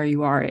from where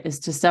you are, is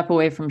to step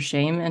away from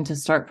shame and to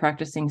start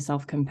practicing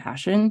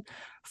self-compassion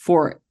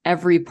for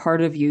every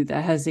part of you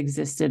that has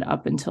existed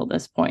up until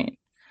this point.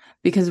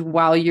 Because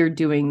while you're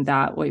doing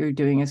that, what you're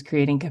doing is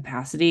creating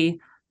capacity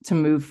to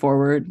move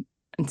forward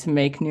and to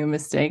make new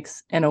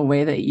mistakes in a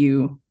way that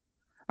you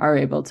are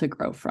able to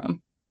grow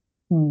from.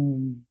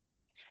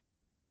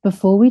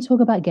 Before we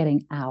talk about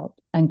getting out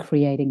and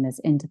creating this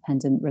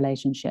independent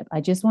relationship,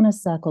 I just want to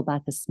circle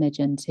back a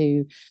smidgen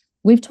to,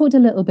 we've talked a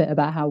little bit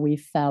about how we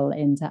fell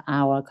into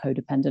our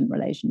codependent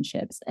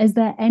relationships. Is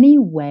there any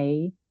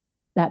way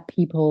that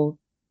people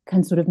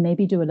can sort of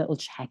maybe do a little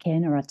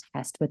check-in or a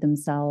test with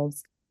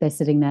themselves? They're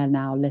sitting there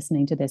now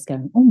listening to this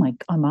going, oh my,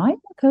 am I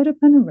a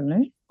codependent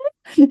relationship?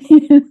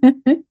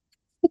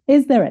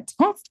 Is there a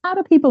test? How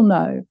do people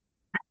know?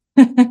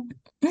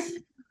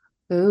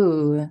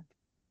 Ooh,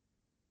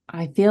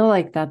 I feel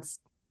like that's,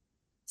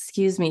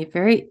 excuse me,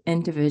 very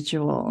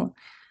individual.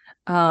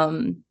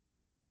 The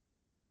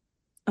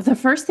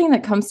first thing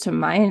that comes to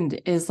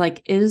mind is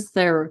like, is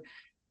there,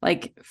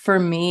 like, for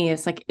me,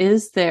 it's like,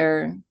 is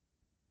there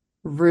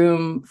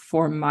room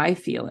for my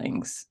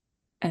feelings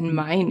and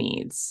my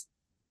needs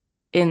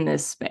in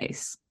this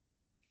space?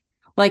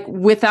 Like,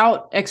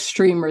 without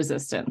extreme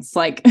resistance,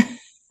 like,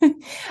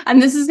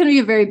 and this is going to be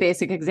a very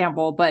basic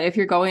example, but if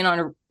you're going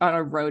on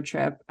a road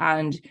trip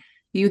and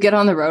you get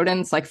on the road and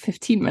it's like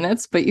 15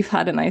 minutes, but you've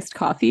had an iced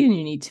coffee and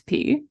you need to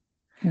pee.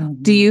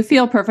 Mm-hmm. Do you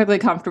feel perfectly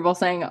comfortable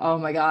saying, oh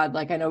my God,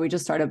 like I know we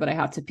just started, but I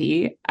have to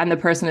pee? And the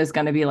person is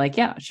going to be like,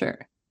 yeah,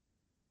 sure.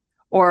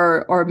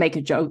 Or make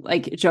a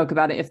joke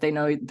about it if they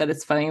know that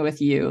it's funny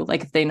with you,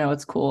 like if they know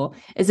it's cool.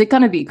 Is it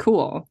going to be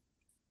cool?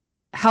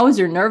 How does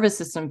your nervous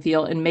system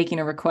feel in making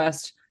a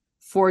request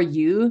for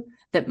you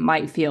that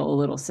might feel a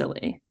little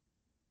silly?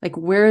 Like,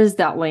 where is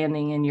that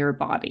landing in your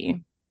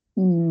body?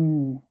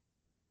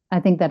 I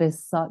think that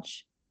is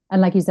such,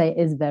 and like you say,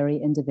 is very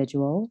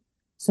individual.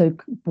 So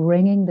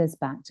bringing this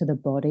back to the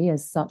body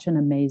is such an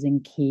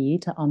amazing key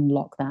to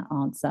unlock that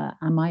answer.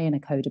 Am I in a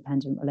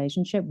codependent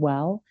relationship?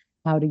 Well,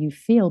 how do you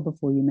feel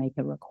before you make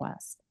a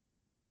request?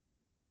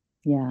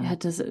 Yeah.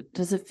 Does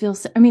it feel,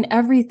 I mean,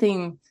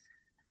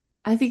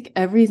 I think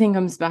everything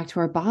comes back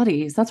to our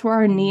bodies. That's where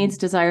our needs,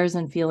 desires,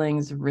 and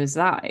feelings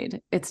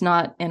reside. It's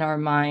not in our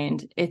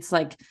mind. It's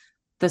like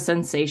the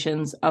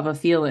sensations of a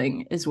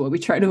feeling is what we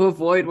try to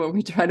avoid when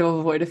we try to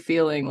avoid a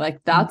feeling.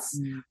 Like that's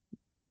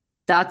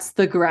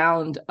the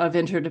ground of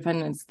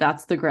interdependence.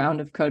 That's the ground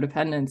of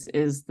codependence,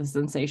 is the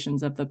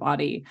sensations of the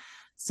body.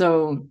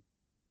 So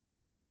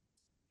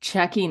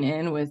checking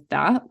in with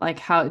that, like,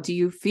 how do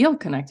you feel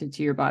connected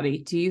to your body?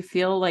 Do you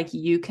feel like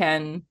you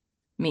can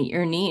meet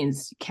your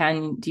needs?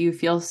 Do you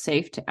feel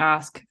safe to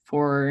ask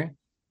for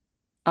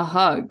a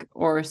hug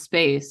or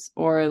space,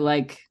 or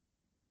like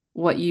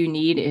what you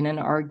need in an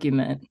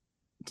argument?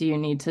 Do you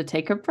need to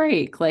take a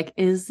break? Like,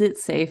 is it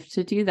safe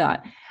to do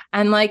that?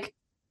 And like,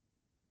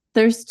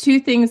 there's two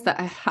things that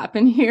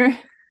happen here.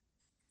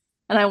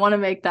 And I want to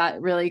make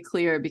that really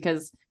clear,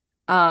 because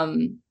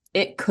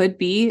it could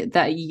be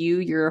that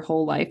your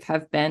whole life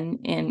have been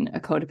in a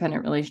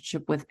codependent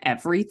relationship with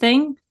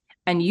everything.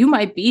 And you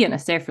might be in a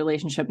safe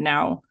relationship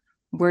now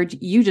where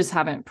you just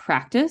haven't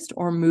practiced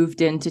or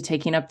moved into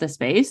taking up the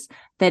space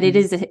that it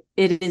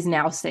is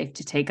now safe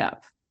to take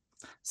up.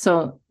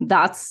 So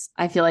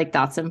I feel like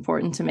that's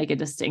important to make a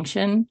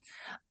distinction.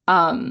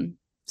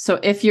 So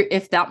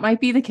if that might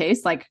be the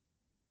case, like,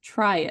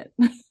 try it.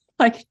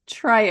 Like,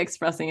 try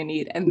expressing a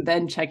need and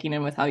then checking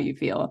in with how you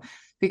feel,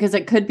 because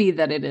it could be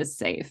that it is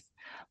safe.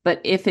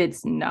 But if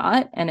it's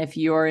not, and if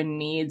your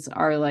needs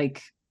are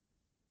like,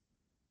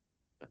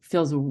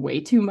 feels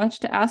way too much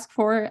to ask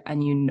for,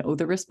 and you know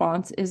the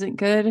response isn't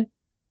good,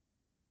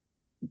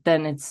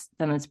 then it's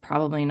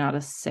probably not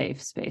a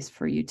safe space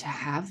for you to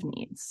have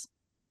needs.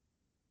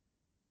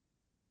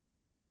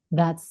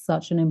 That's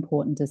such an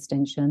important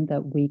distinction,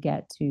 that we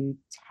get to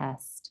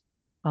test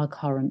our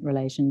current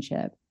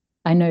relationship.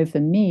 I know for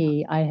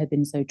me, I had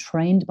been so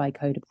trained by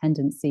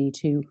codependency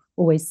to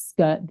always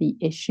skirt the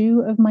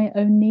issue of my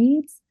own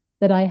needs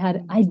that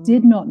I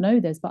did not know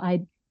this, but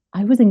I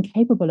was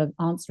incapable of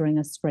answering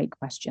a straight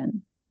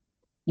question.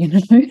 You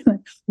know,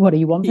 what do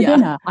you want for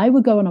dinner? I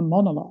would go on a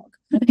monologue.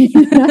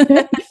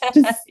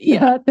 Just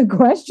the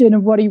question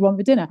of what do you want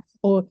for dinner,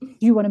 or do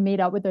you want to meet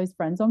up with those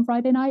friends on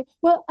Friday night?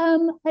 Well, I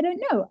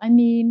don't know. I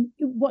mean,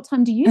 what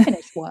time do you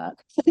finish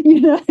work?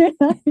 You know,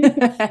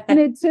 and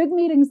it took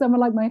meeting someone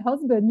like my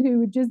husband who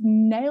would just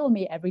nail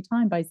me every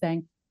time by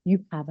saying,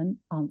 "You haven't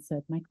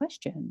answered my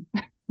question,"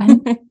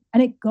 and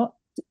it got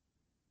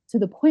to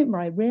the point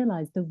where I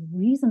realized the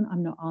reason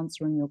I'm not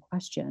answering your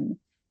question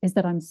is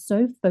that I'm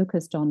so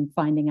focused on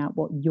finding out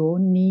what your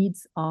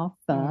needs are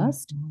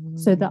first,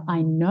 so that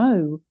I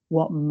know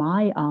what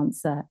my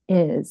answer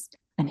is.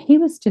 And he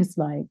was just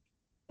like,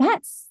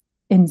 that's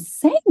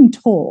insane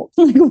talk.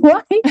 Like,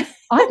 why?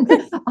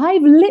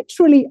 I've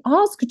literally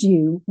asked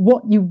you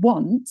what you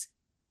want.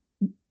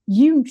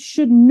 You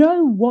should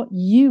know what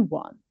you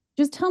want.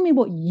 Just tell me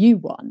what you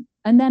want.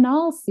 And then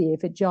I'll see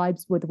if it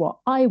jibes with what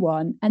I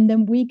want. And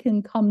then we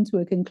can come to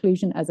a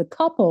conclusion as a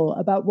couple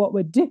about what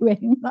we're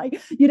doing. Like,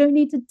 you don't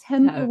need to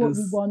temper what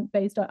we want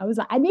based on. I was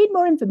like, I need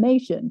more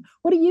information.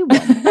 What do you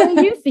want? How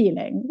are you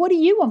feeling? What do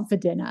you want for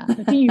dinner?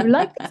 Do you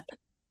like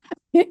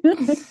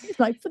this?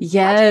 Like,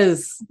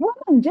 yes.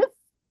 One, just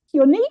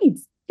your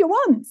needs, your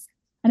wants.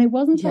 And it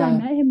wasn't until I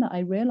met him that I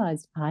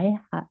realized I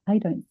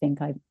don't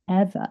think I've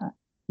ever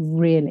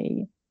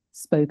really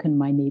spoken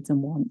my needs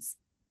and wants,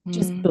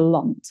 just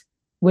blunt,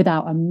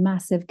 without a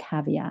massive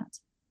caveat.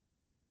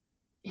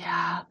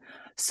 Yeah.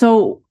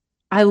 So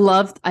I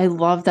love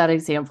that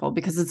example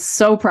because it's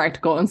so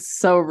practical and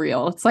so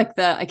real. It's like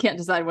I can't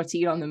decide what to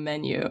eat on the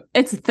menu.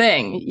 It's a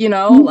thing, you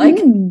know, like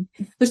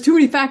there's too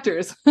many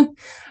factors.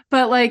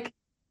 But like,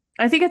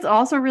 I think it's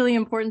also really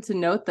important to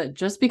note that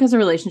just because a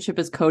relationship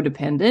is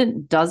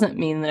codependent doesn't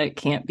mean that it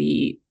can't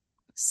be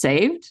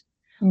saved.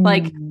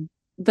 Like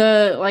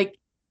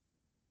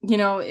you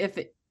know, if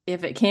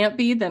it can't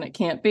be, then it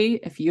can't be.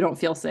 If you don't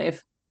feel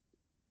safe,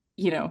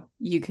 you know,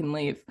 you can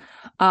leave.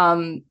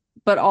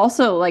 But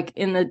also like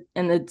in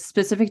the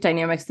specific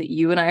dynamics that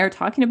you and I are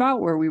talking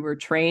about, where we were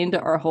trained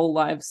our whole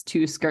lives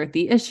to skirt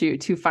the issue,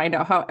 to find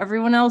out how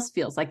everyone else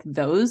feels, like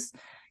those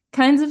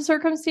kinds of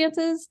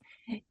circumstances,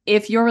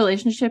 if your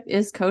relationship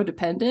is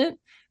codependent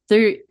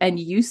there and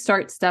you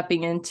start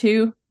stepping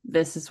into,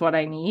 this is what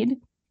I need,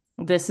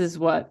 this is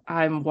what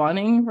I'm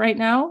wanting right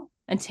now,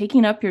 and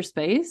taking up your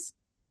space,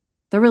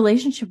 the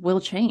relationship will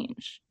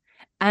change.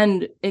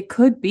 And it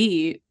could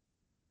be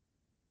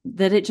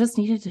that it just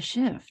needed to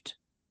shift.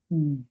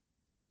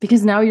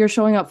 Because now you're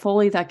showing up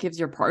fully. That gives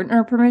your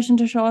partner permission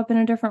to show up in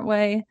a different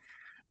way.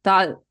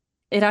 That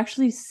it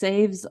actually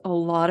saves a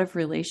lot of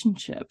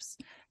relationships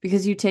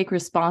because you take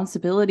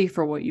responsibility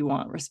for what you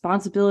want,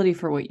 responsibility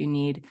for what you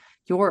need.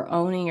 You're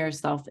owning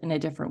yourself in a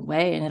different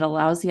way, and it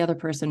allows the other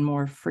person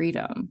more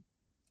freedom.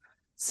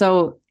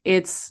 So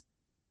it's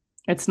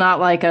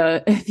not like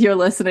if you're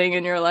listening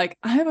and you're like,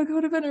 I have a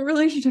codependent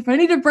relationship, I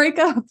need to break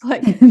up.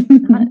 Like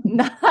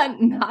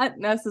not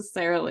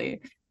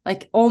necessarily.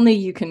 Like only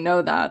you can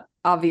know that,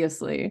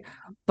 obviously,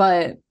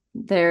 but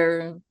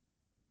there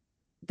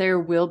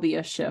will be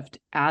a shift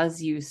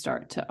as you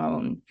start to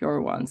own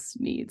your wants,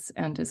 needs,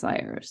 and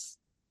desires.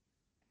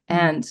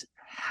 And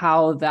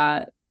how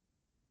that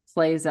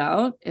plays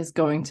out is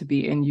going to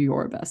be in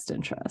your best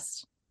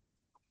interest.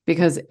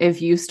 Because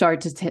if you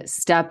start to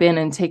step in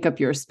and take up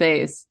your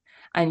space,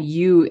 and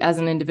you as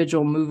an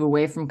individual move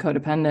away from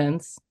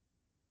codependence,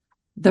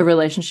 the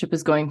relationship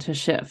is going to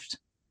shift.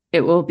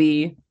 It will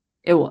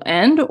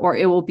end, or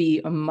it will be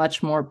a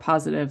much more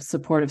positive,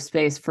 supportive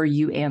space for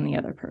you and the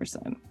other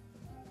person.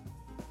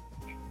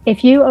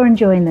 If you are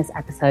enjoying this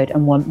episode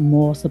and want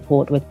more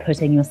support with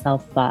putting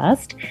yourself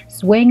first,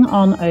 swing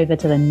on over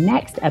to the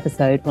next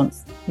episode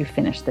once you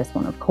finish this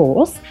one, of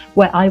course,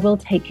 where I will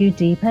take you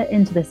deeper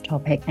into this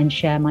topic and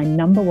share my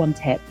number one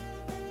tip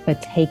for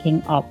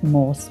taking up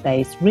more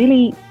space,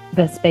 really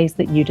the space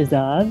that you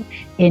deserve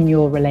in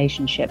your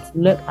relationships.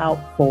 Look out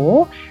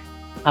for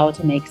how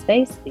to make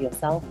space for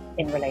yourself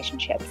in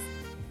relationships.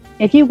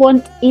 If you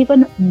want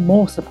even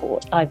more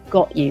support, I've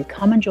got you.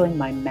 Come and join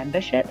my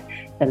membership,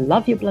 the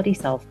Love Your Bloody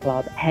Self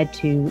Club. Head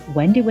to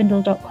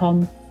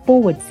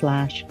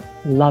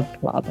wendywindle.com/love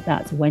club.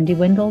 That's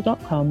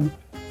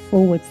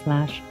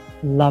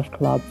wendywindle.com/love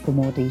club for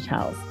more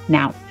details.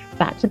 Now,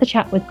 back to the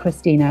chat with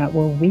Christina,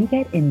 where we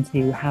get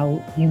into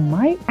how you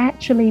might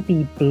actually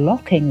be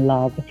blocking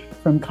love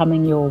from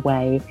coming your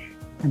way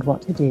and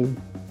what to do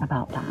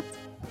about that.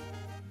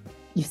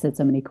 You said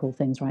so many cool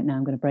things right now.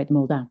 I'm going to break them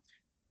all down.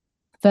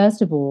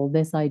 First of all,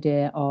 this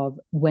idea of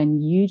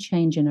when you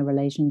change in a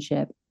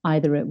relationship,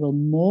 either it will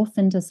morph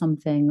into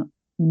something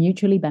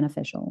mutually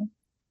beneficial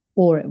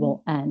or it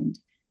will end.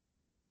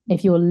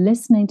 If you're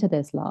listening to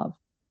this, love,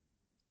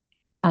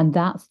 and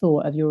that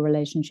thought of your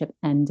relationship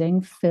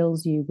ending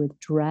fills you with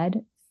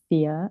dread,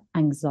 fear,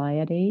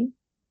 anxiety,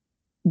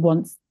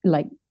 once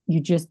like you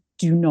just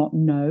do not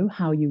know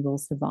how you will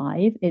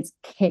survive, it's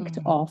kicked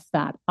off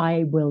that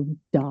I will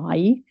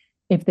die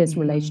if this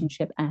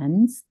relationship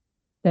ends,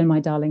 then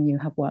my darling, you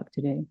have work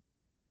to do.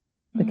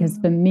 Because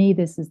for me,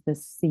 this is the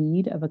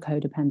seed of a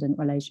codependent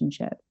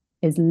relationship,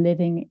 is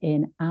living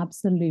in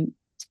absolute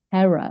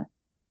terror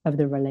of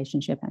the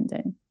relationship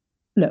ending.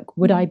 Look,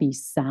 would I be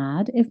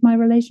sad if my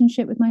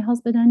relationship with my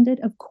husband ended?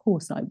 Of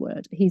course I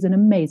would. He's an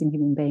amazing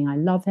human being. I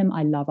love him.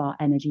 I love our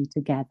energy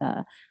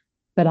together.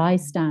 But I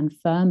stand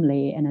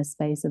firmly in a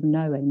space of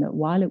knowing that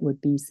while it would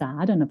be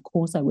sad, and of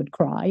course I would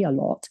cry a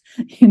lot,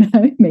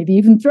 maybe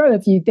even throw a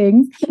few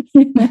things,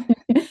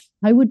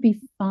 I would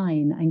be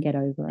fine and get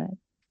over it.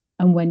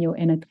 And when you're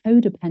in a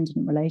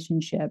codependent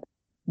relationship,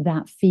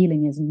 that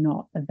feeling is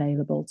not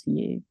available to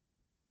you.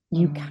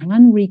 You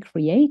can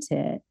recreate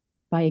it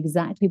by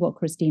exactly what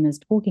Christina's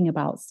talking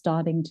about,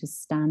 starting to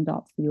stand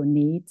up for your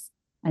needs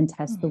and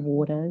test the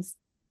waters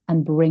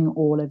and bring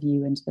all of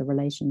you into the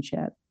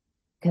relationship.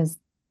 Because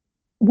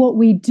what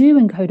we do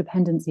in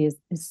codependency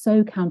is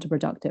so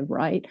counterproductive,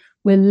 right?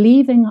 We're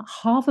leaving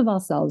half of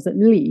ourselves at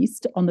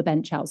least on the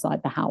bench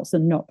outside the house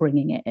and not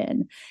bringing it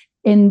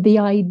in the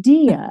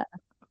idea,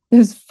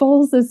 this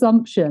false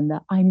assumption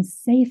that I'm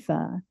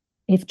safer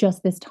if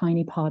just this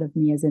tiny part of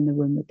me is in the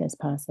room with this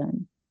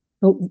person.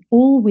 But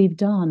all we've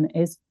done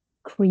is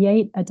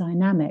create a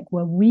dynamic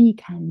where we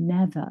can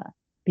never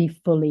be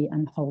fully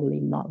and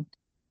wholly loved.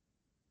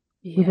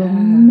 We will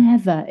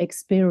never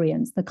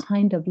experience the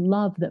kind of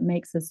love that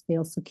makes us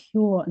feel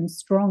secure and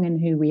strong in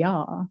who we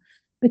are,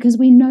 because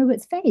we know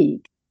it's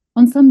fake.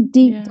 On some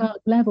deep,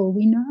 dark level,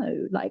 we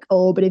know, like,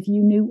 oh, but if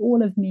you knew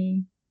all of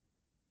me.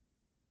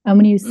 And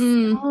when you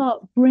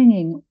start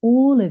bringing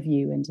all of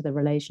you into the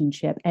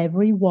relationship,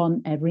 every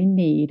want, every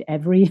need,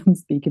 I'm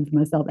speaking for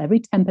myself, every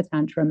temper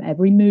tantrum,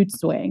 every mood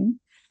swing,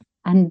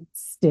 and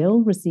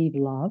still receive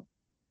love,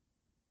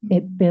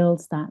 it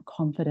builds that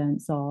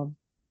confidence of,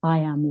 I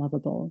am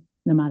lovable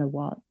no matter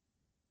what,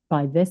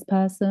 by this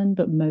person,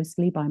 but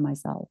mostly by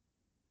myself.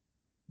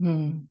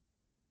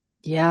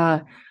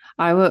 Yeah,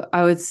 I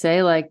would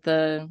say like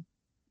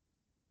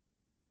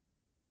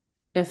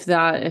if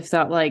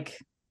that like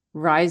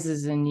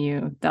rises in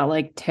you, that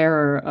like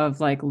terror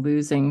of like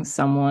losing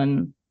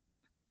someone,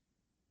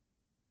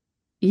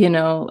 you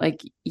know,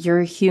 like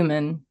you're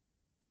human,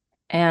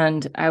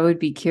 and I would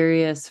be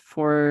curious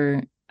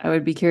for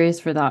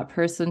that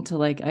person to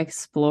like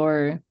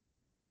explore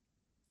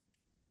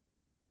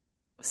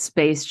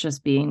space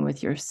just being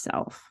with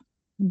yourself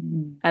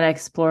and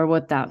explore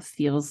what that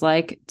feels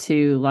like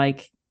to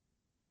like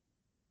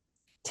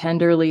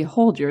tenderly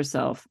hold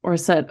yourself or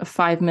set a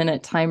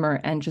 5-minute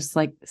timer and just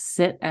like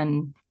sit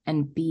and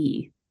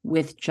be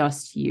with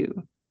just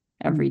you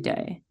every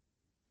day.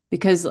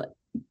 Because like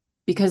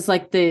it's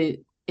like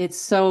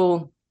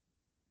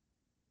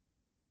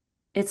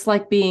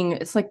being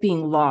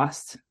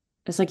lost.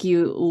 It's like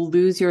you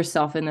lose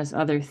yourself in this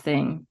other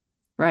thing,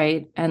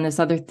 right? And this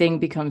other thing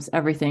becomes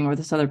everything, or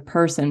this other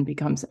person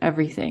becomes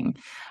everything.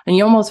 And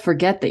you almost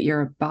forget that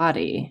you're a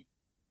body.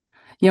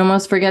 You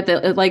almost forget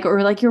that, like,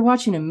 or like you're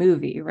watching a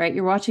movie, right?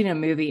 You're watching a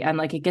movie and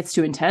like it gets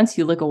too intense,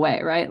 you look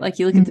away, right? Like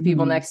you look at the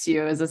people next to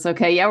you. Is this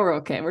okay? Yeah, we're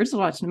okay. We're just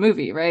watching a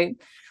movie, right?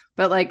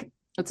 But like,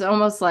 it's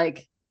almost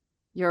like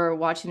you're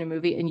watching a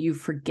movie and you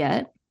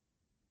forget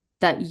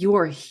that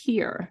you're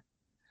here,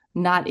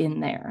 not in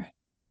there.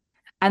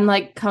 And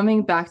like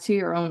coming back to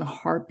your own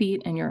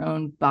heartbeat and your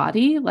own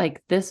body,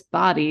 like this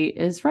body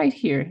is right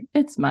here.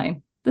 It's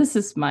mine. This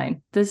is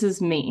mine. This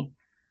is me.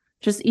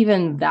 Just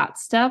even that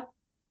step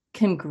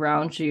can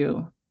ground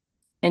you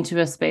into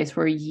a space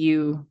where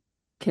you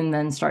can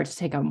then start to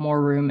take up more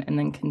room and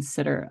then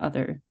consider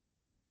other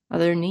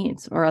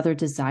needs or other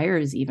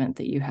desires even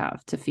that you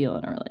have to feel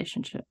in a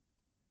relationship.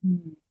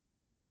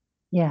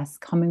 Yes,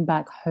 coming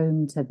back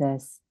home to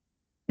this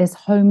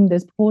home,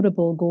 this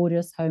portable,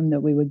 gorgeous home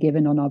that we were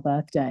given on our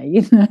birthday.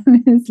 You know,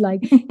 it's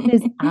like it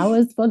is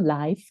ours for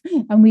life.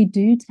 And we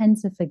do tend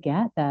to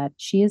forget that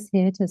she is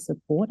here to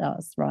support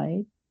us,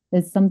 right?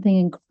 There's something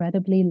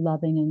incredibly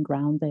loving and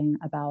grounding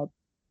about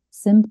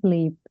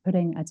simply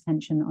putting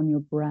attention on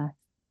your breath,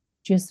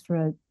 just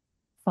for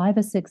 5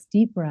 or 6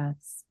 deep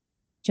breaths,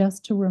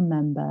 just to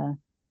remember,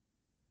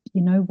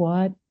 you know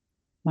what?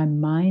 My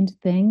mind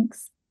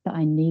thinks that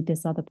I need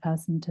this other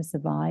person to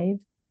survive,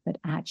 but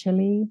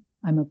actually,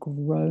 I'm a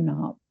grown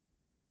up.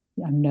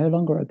 I'm no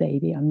longer a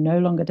baby. I'm no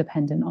longer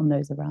dependent on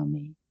those around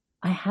me.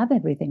 I have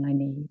everything I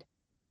need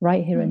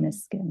right here in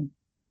this skin.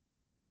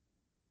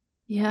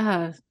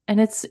 Yeah. And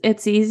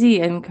it's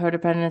easy in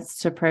codependence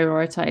to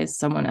prioritize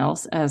someone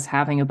else as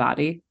having a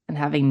body and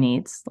having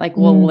needs. Like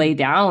we'll lay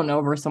down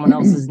over someone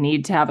else's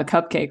need to have a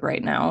cupcake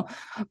right now.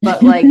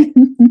 But like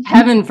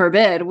heaven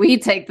forbid we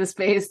take the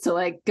space to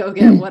like go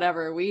get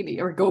whatever we need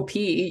or go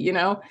pee, you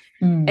know?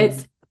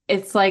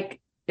 It's like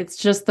it's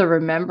just the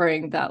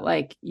remembering that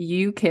like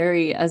you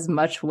carry as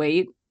much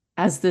weight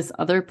as this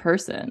other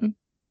person.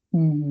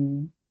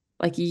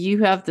 Like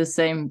you have the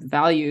same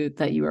value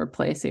that you are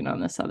placing on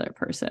this other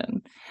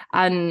person.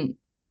 And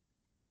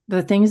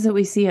the things that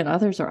we see in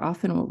others are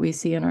often what we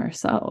see in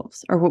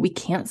ourselves, or what we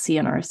can't see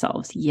in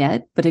ourselves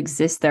yet, but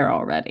exist there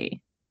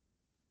already.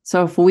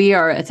 So if we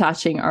are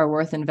attaching our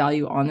worth and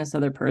value on this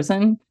other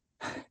person,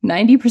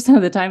 90%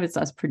 of the time it's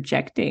us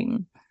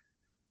projecting.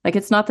 Like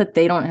it's not that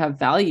they don't have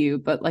value,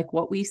 but like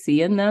what we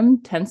see in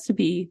them tends to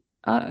be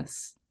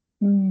us.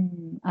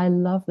 I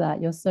love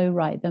that. You're so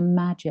right. The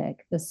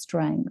magic, the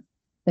strength,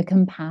 the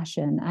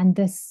compassion, and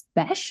the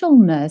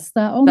specialness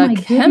that, oh my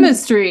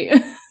chemistry.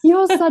 Goodness,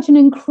 you're such an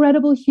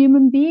incredible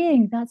human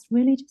being. That's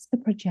really just the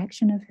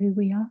projection of who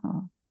we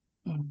are.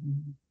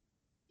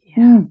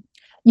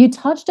 You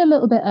touched a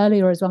little bit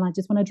earlier as well. I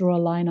just want to draw a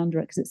line under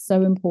it because it's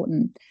so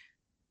important.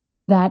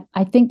 that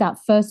I think that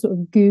first sort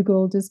of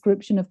Google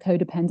description of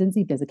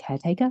codependency, there's a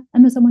caretaker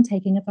and there's someone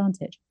taking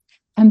advantage,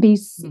 can be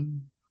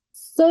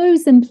so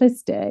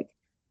simplistic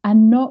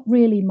and not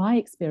really my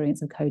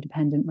experience of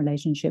codependent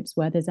relationships,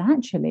 where there's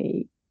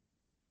actually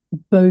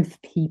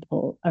both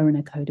people are in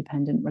a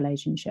codependent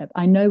relationship.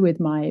 I know with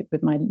my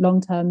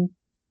long-term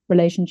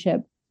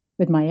relationship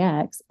with my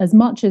ex, as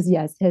much as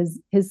yes,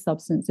 his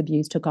substance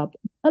abuse took up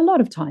a lot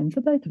of time for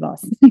both of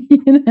us,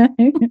 you know.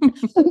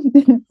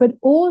 But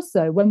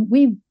also when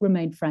we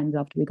remained friends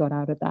after we got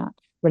out of that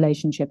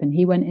relationship, and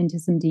he went into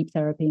some deep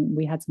therapy and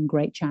we had some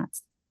great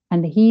chats,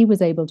 and he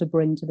was able to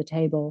bring to the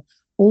table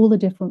all the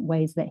different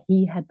ways that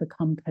he had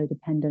become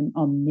codependent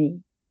on me.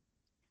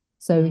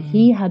 So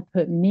he had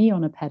put me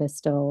on a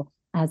pedestal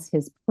as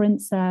his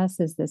princess,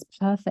 as this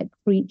perfect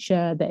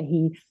creature that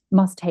he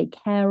must take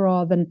care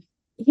of. And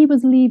he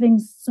was leaving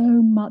so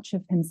much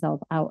of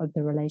himself out of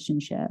the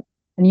relationship.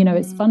 And, you know,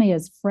 it's funny,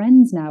 as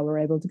friends now, we're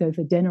able to go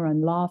for dinner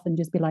and laugh and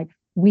just be like,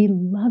 we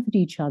loved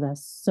each other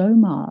so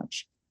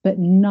much, but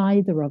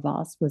neither of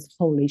us was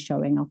wholly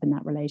showing up in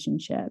that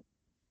relationship.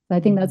 So I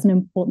think that's an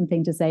important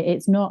thing to say.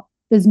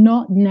 There's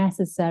not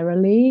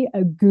necessarily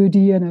a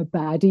goodie and a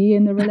baddie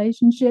in the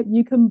relationship.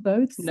 You can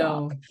both suck.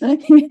 No.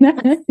 You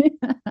know?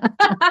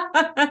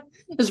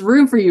 There's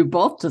room for you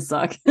both to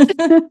suck.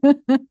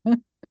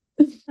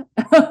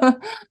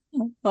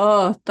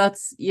 Oh,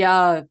 that's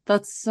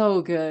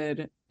so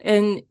good.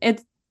 And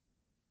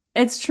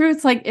it's true.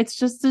 It's like, it's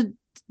just a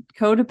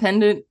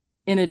codependent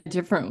in a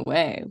different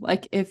way.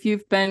 Like, if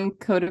you've been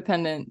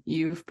codependent,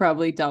 you've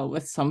probably dealt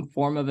with some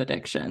form of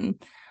addiction,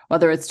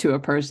 whether it's to a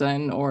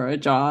person or a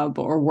job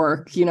or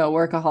work, you know,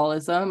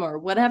 workaholism or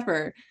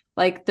whatever.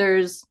 Like,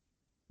 they're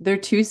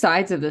two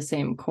sides of the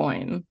same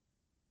coin.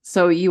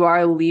 So you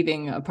are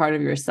leaving a part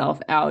of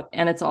yourself out,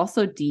 and it's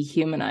also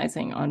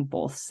dehumanizing on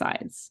both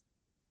sides.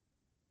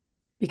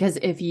 Because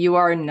if you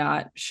are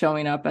not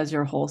showing up as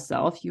your whole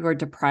self, you are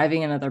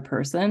depriving another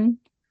person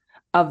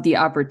of the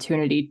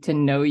opportunity to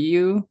know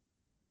you.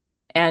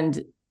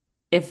 And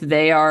if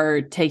they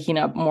are taking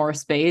up more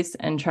space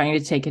and trying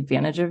to take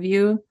advantage of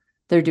you,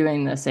 they're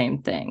doing the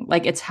same thing.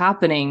 Like, it's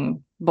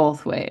happening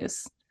both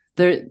ways.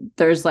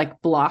 There's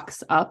like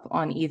blocks up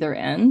on either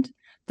end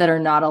that are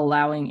not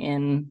allowing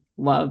in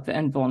love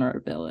and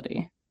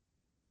vulnerability.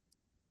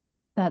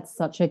 That's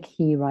such a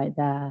key right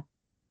there.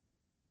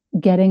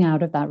 Getting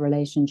out of that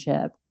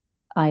relationship,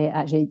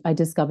 I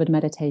discovered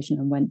meditation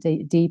and went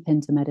deep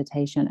into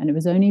meditation. And it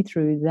was only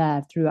through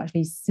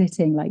actually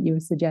sitting, like you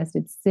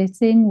suggested,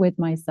 sitting with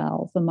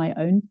myself and my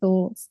own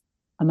thoughts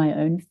and my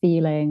own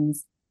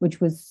feelings, which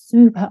was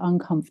super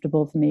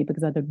uncomfortable for me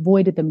because I'd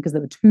avoided them because they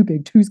were too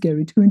big, too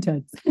scary, too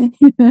intense. You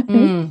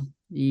know?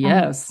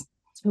 Yes. And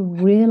to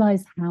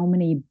realize how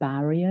many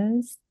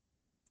barriers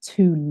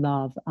to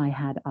love I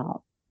had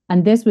up.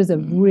 And this was a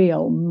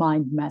real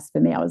mind mess for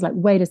me. I was like,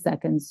 wait a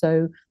second.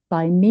 So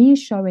by me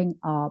showing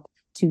up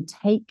to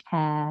take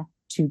care,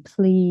 to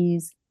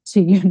please,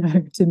 to, you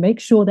know, to make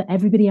sure that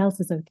everybody else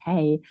is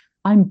okay,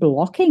 I'm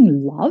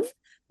blocking love?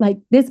 Like,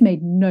 this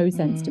made no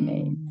sense to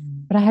me.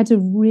 But I had to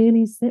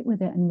really sit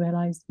with it and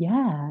realize,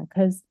 yeah,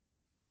 because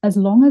as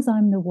long as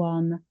I'm the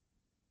one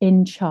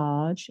in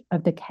charge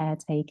of the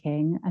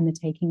caretaking and the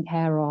taking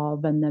care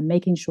of and the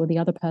making sure the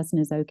other person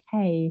is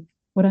okay,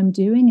 what I'm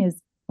doing is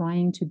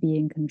trying to be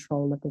in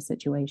control of the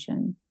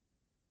situation.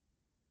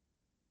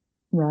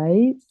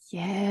 Right?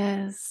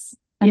 Yes.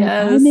 And if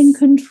I'm in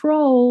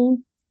control,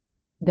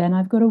 then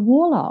I've got a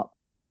wall up.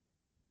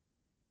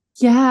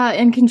 Yeah,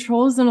 and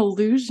control is an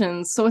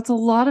illusion. So it's a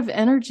lot of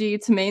energy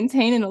to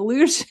maintain an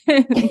illusion.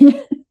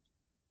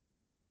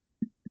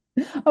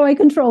 Oh, I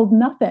controlled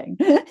nothing.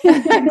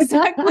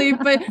 Exactly.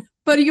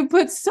 But you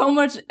put so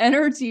much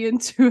energy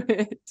into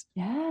it.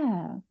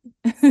 Yeah.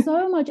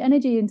 So much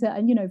energy into,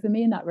 and you know, for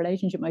me in that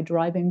relationship, my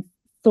driving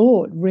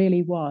thought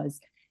really was,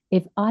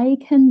 if I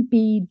can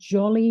be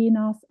jolly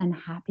enough and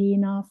happy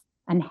enough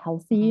and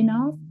healthy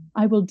enough,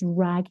 I will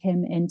drag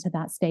him into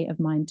that state of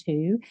mind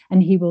too,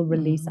 and he will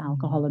release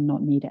alcohol and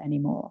not need it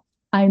anymore.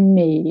 I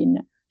mean,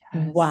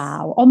 yes.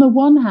 Wow. On the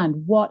one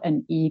hand, what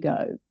an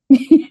ego.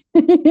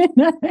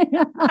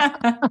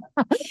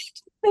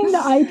 Think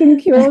that I can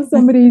cure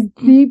somebody's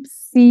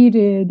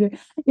deep-seated,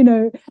 you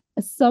know,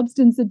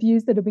 substance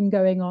abuse that had been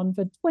going on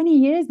for 20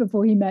 years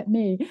before he met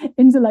me,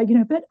 into like, you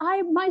know, but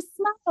my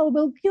smile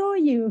will cure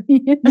you.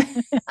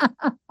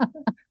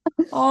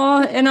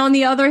 Oh, and on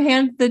the other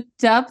hand, the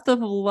depth of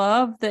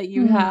love that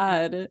you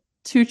had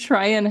to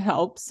try and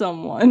help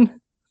someone.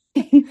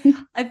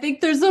 I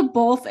think there's a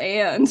both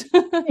and.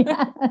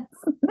 Yes.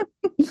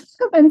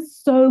 And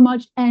so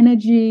much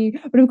energy.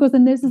 But of course,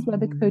 and this is where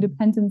the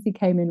codependency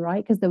came in,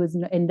 right? Because there was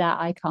in that,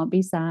 I can't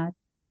be sad,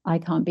 I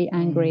can't be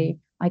angry,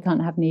 I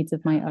can't have needs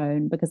of my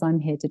own because I'm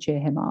here to cheer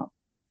him up,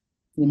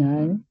 you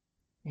know?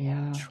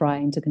 Yeah.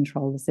 Trying to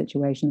control the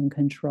situation and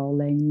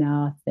controlling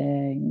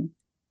nothing.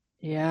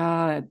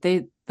 Yeah.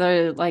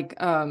 They're like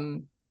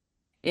in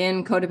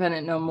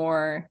Codependent No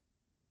More,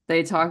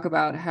 they talk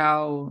about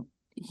how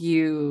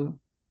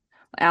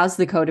as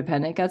the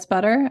codependent gets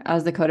better,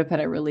 as the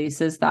codependent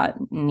releases that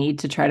need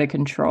to try to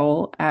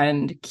control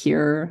and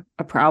cure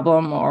a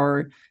problem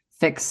or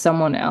fix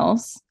someone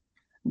else,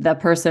 the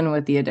person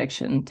with the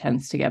addiction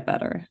tends to get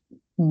better.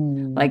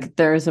 Like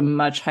there's a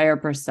much higher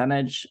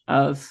percentage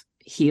of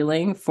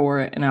healing for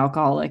an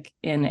alcoholic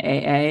in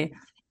AA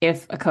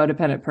if a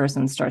codependent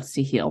person starts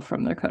to heal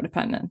from their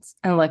codependence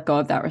and let go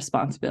of that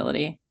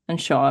responsibility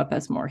and show up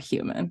as more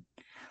human.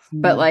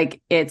 But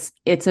like it's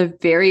a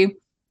very,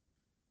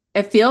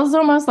 it feels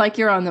almost like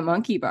you're on the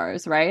monkey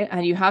bars, right?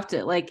 And you have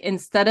to, like,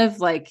 instead of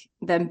like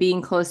them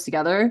being close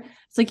together,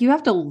 it's like you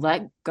have to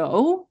let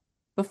go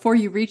before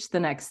you reach the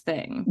next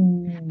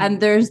thing. And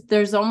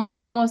there's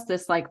almost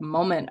this like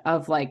moment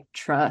of like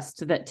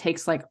trust that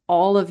takes like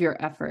all of your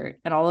effort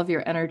and all of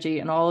your energy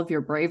and all of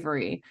your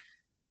bravery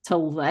to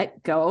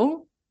let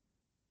go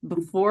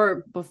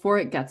before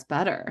it gets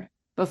better,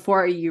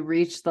 before you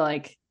reach the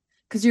like,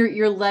 because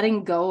you're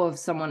letting go of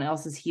someone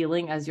else's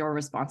healing as your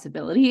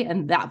responsibility,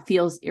 and that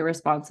feels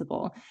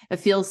irresponsible.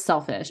 It feels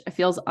selfish. It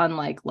feels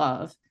unlike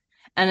love.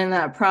 And in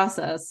that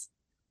process,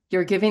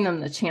 you're giving them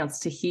the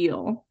chance to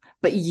heal,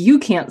 but you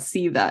can't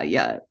see that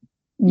yet.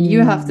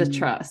 You have to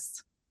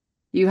trust.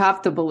 You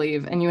have to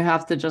believe, and you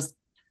have to just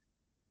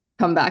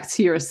come back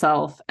to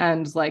yourself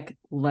and like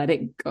let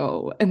it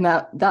go. And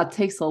that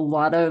takes a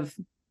lot of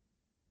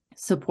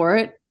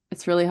support.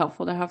 It's really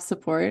helpful to have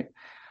support,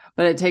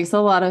 but it takes a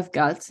lot of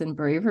guts and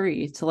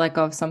bravery to let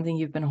go of something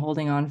you've been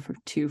holding on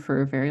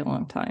for a very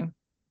long time.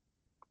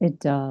 It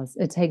does.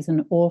 It takes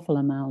an awful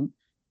amount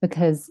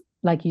because,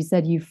 like you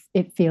said,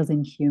 it feels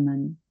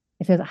inhuman.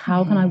 It feels,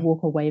 how can I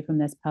walk away from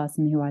this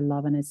person who I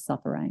love and is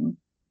suffering?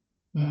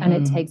 And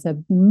it takes a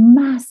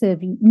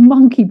massive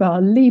monkey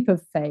bar leap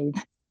of faith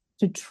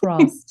to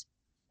trust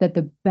that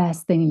the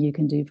best thing you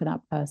can do for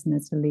that person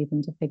is to leave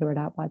them to figure it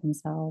out by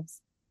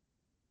themselves.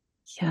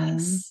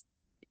 Yes.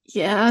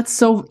 Yeah, it's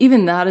so,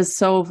 even that is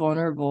so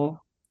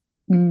vulnerable,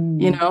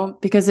 you know,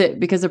 because it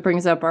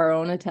brings up our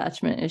own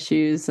attachment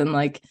issues. And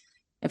like,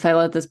 if I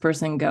let this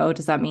person go,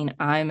 does that mean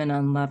I'm an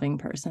unloving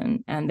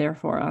person and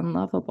therefore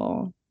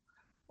unlovable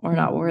or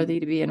not worthy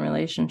to be in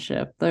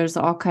relationship? There's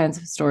all kinds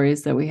of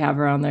stories that we have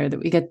around there that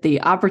we get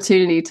the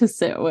opportunity to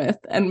sit with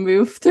and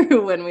move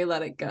through when we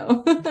let it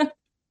go.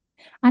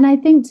 And I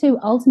think too,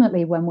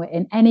 ultimately, when we're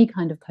in any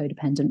kind of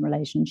codependent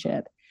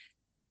relationship,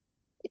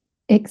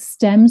 it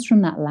stems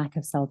from that lack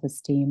of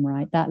self-esteem,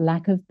 right? That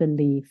lack of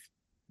belief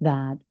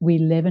that we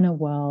live in a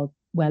world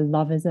where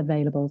love is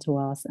available to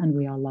us and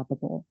we are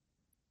lovable.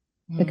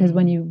 Because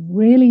when you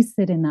really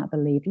sit in that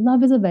belief,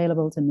 love is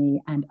available to me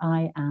and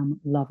I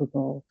am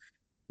lovable,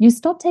 you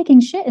stop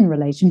taking shit in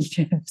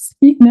relationships.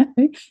 You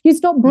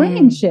stop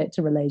bringing shit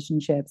to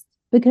relationships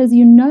because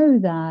you know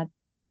that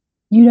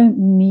you don't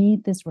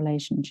need this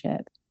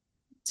relationship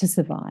to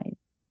survive.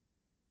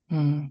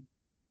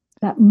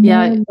 That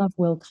more love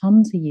will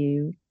come to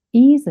you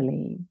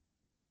easily.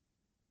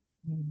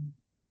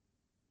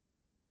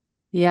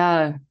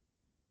 Yeah.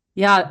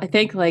 I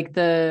think like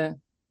there's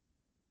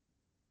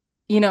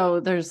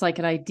like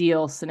an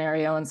ideal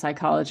scenario in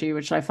psychology,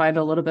 which I find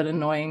a little bit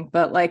annoying,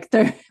 but like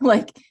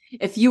like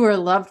if you were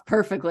loved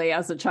perfectly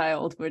as a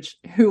child, which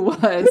who's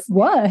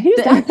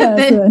that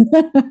person?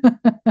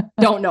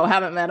 Don't know,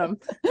 haven't met him.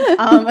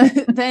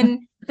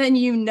 Then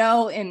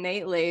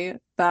innately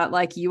that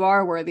like you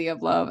are worthy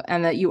of love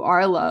and that you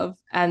are loved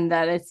and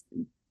that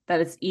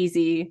it's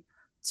easy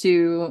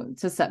to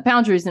set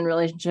boundaries in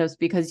relationships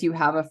because you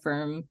have a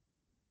firm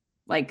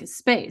like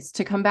space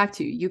to come back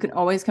to. You can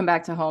always come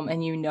back to home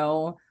and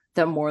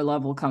that more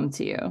love will come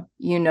to you.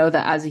 You know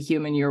that as a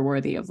human, you're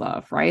worthy of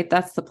love, right?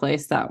 That's the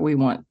place that we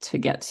want to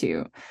get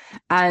to.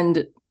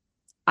 And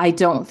I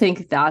don't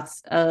think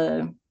that's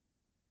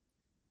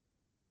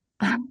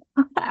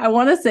I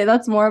want to say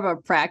that's more of a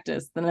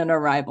practice than an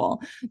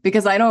arrival,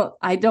 because I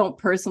don't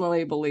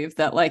personally believe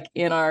that like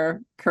in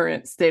our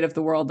current state of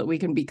the world that we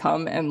can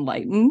become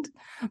enlightened.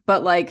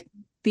 But like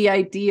the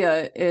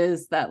idea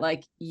is that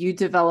like you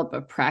develop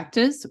a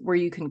practice where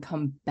you can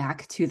come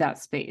back to that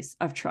space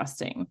of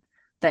trusting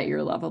that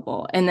you're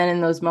lovable. And then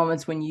in those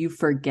moments when you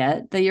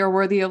forget that you're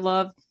worthy of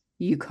love,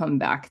 you come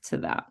back to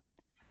that.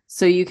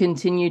 So you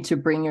continue to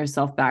bring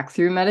yourself back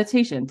through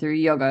meditation, through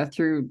yoga,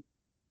 through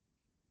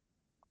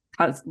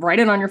write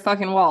it on your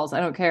fucking walls.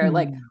 I don't care.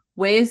 Like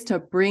ways to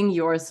bring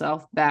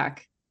yourself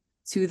back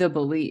to the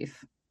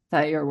belief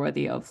that you're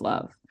worthy of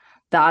love.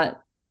 That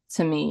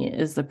to me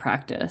is the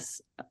practice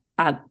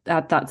at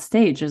that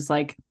stage, is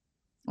like,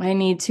 I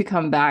need to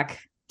come back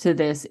to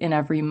this in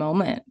every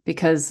moment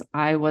because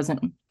I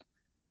wasn't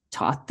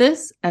taught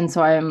this. And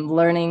so I am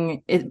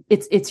learning it.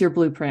 It's your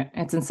blueprint.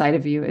 It's inside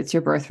of you. It's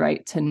your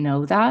birthright to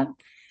know that.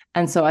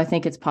 And so I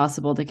think it's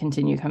possible to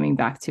continue coming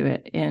back to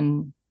it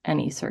in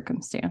any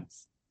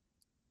circumstance.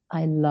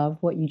 I love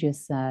what you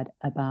just said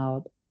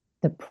about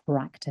the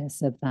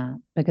practice of that,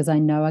 because I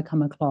know I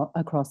come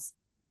across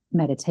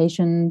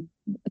meditation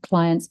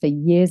clients for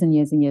years and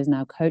years and years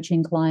now,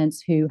 coaching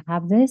clients who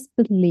have this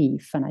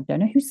belief, and I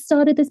don't know who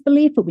started this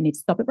belief, but we need to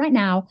stop it right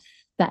now,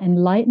 that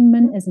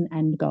enlightenment is an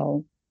end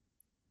goal.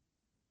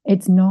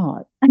 It's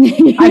not.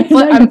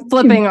 I'm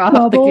flipping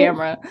off the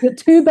camera.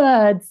 Two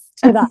birds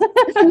to that.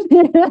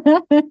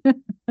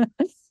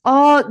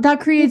 Oh,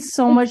 that creates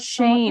so much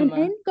shame.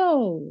 An end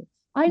goal.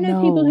 I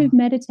know people who've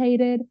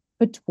meditated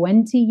for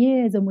 20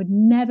 years and would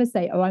never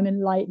say, oh, I'm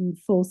enlightened,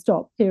 full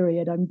stop,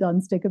 period. I'm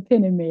done, stick a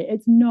pin in me.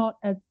 It's not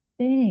a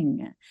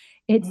thing.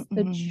 It's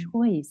the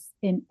choice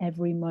in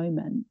every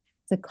moment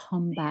to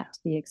come back to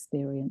the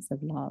experience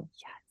of love.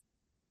 Yes.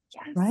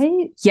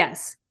 Right?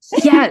 Yes.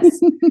 Yes.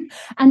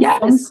 And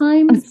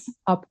sometimes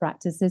our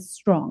practice is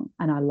strong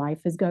and our life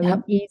is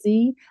going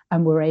easy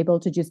and we're able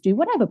to just do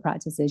whatever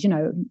practices.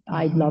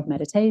 I love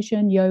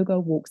meditation, yoga,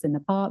 walks in the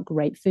park,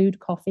 great food,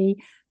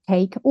 coffee,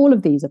 cake. All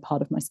of these are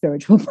part of my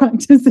spiritual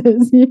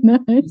practices,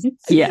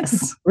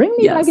 Yes. Bring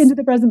me back into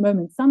the present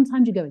moment.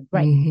 Sometimes you're going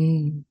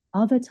great.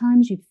 Other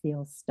times you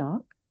feel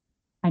stuck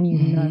and you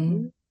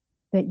know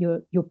that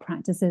your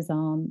practices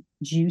aren't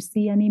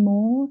juicy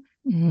anymore.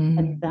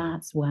 And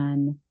that's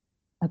when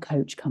a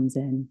coach comes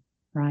in,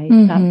 right?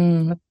 That's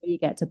when you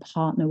get to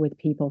partner with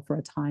people for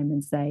a time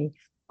and say,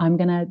 I'm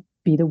going to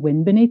be the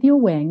wind beneath your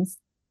wings,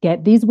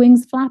 get these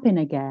wings flapping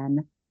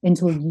again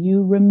until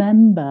you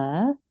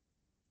remember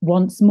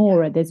once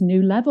more at this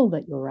new level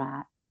that you're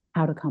at,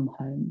 how to come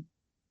home.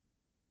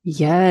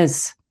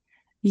 Yes.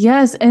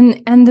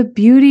 And the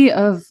beauty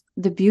of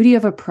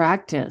a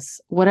practice,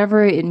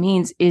 whatever it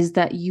means, is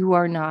that you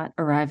are not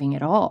arriving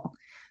at all.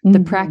 The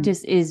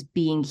practice is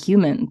being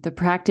human. The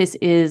practice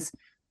is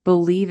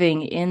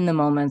believing in the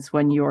moments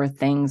when your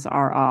things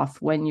are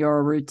off, when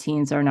your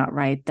routines are not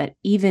right, that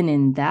even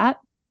in that,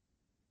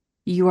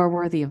 you are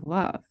worthy of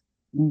love.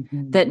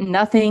 That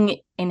nothing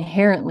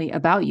inherently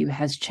about you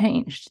has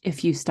changed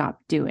if you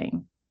stop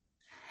doing.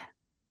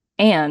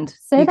 And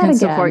say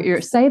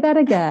that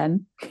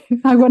again.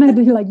 I want to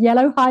do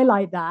yellow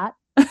highlight that.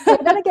 Say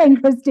that again,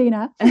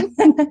 Christina.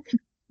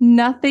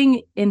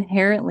 Nothing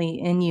inherently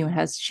in you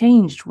has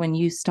changed when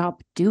you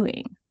stop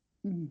doing.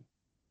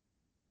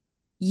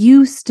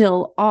 You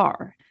still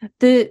are.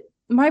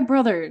 My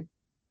brother,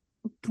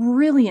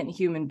 brilliant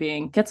human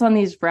being, gets on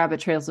these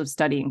rabbit trails of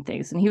studying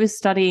things. And he was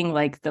studying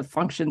the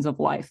functions of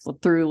life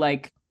through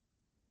I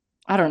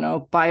don't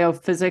know,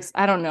 biophysics.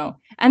 I don't know.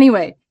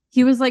 Anyway,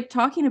 he was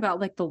talking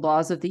about the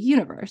laws of the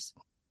universe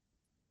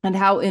and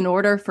how in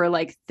order for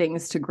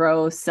things to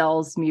grow,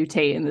 cells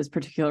mutate in this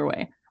particular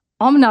way.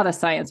 I'm not a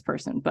science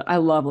person, but I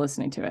love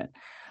listening to it.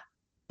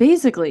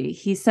 Basically,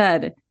 he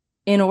said,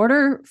 in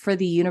order for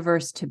the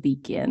universe to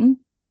begin,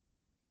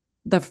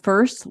 the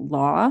first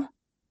law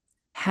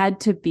had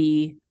to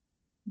be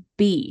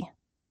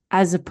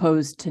as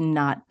opposed to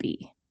not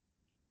be.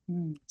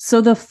 So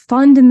the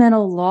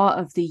fundamental law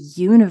of the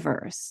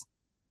universe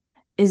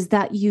is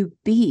that you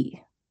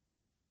be.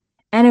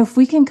 And if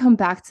we can come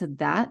back to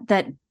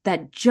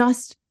that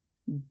just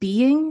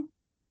being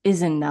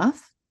is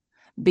enough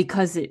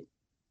because it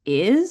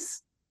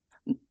is,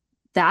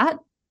 that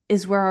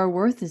is where our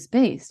worth is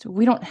based.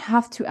 We don't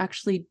have to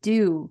actually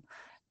do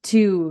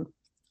to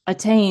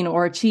attain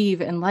or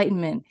achieve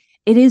enlightenment.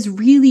 It is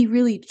really,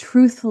 really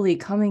truthfully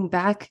coming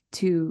back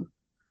to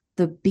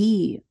the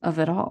be of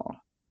it all.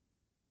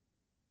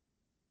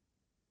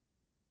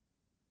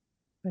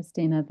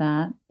 Christina,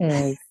 that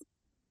is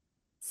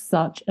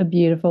such a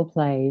beautiful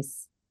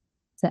place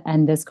to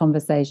end this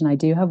conversation. I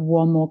do have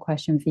one more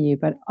question for you,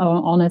 but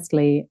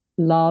honestly,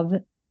 love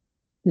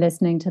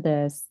listening to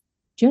this.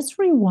 Just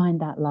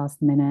rewind that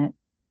last minute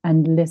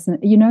and listen.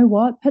 You know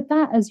what? Put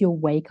that as your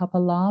wake up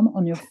alarm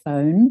on your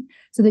phone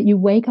so that you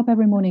wake up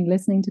every morning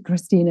listening to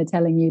Christina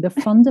telling you the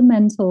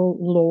fundamental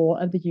law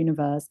of the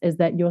universe is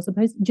that you're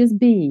supposed to just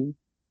be.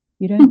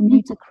 You don't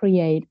need to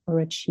create or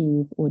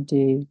achieve or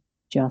do,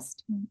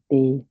 just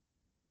be.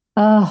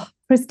 Oh,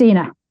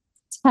 Christina,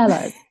 tell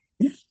us.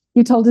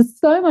 You told us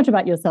so much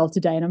about yourself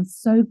today, and I'm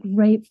so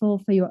grateful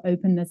for your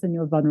openness and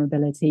your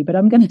vulnerability, but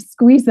I'm going to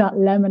squeeze that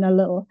lemon a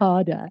little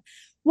harder.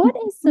 What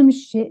is some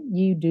shit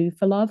you do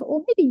for love,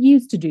 or maybe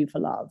used to do for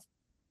love,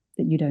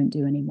 that you don't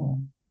do anymore?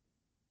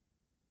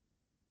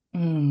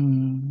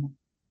 Ooh,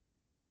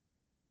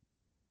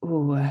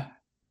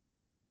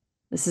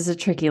 this is a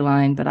tricky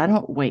line, but I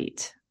don't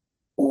wait.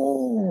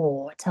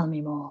 Oh, tell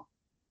me more.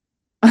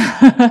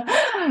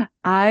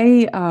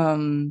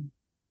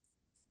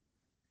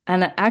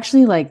 And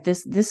actually,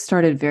 this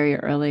started very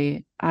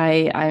early.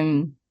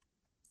 I'm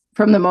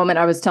from the moment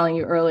I was telling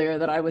you earlier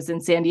that I was in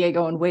San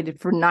Diego and waited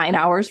for 9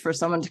 hours for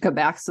someone to come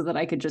back so that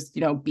I could just,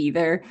 be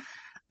there.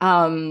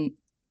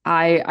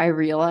 I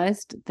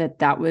realized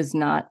that was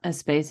not a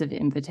space of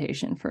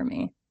invitation for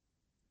me.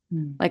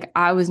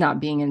 I was not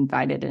being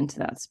invited into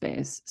that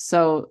space.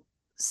 So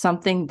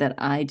something that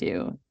I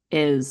do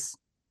is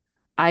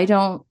I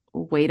don't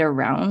wait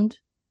around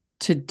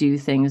to do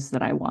things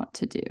that I want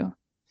to do.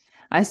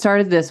 I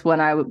started this when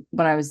I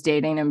was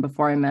dating and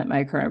before I met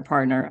my current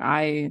partner.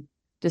 I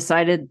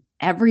decided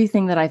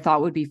everything that I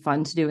thought would be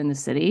fun to do in the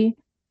city,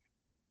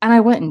 and I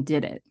went and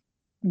did it.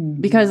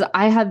 Because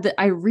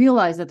I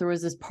realized that there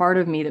was this part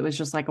of me that was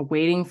just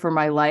waiting for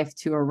my life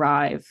to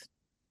arrive,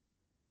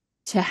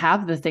 to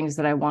have the things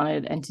that I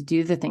wanted and to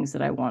do the things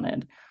that I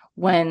wanted.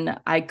 when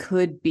I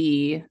could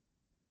be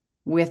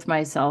with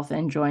myself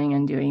enjoying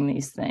and doing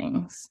these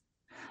things.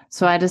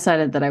 So I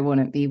decided that I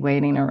wouldn't be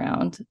waiting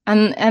around.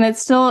 And it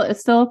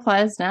still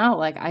applies now.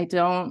 Like I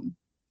don't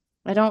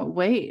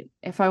wait.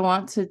 If I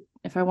want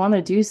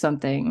to do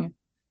something,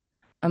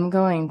 I'm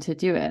going to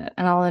do it.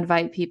 And I'll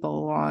invite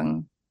people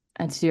along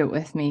and to do it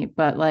with me.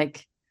 But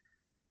like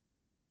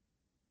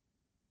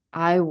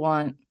I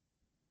want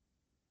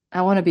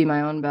to be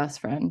my own best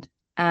friend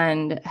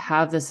and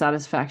have the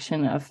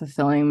satisfaction of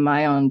fulfilling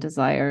my own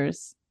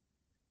desires.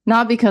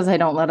 Not because I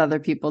don't let other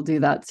people do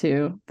that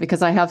too,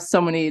 because I have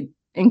so many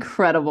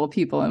incredible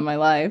people in my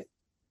life.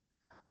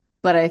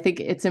 But I think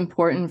it's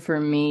important for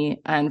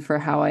me and for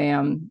how I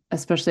am,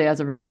 especially as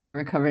a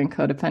recovering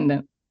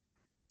codependent,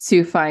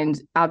 to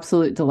find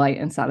absolute delight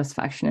and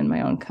satisfaction in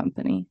my own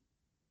company.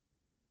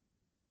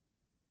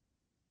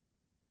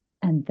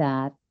 And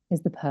that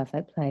is the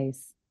perfect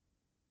place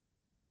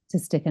to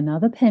stick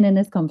another pin in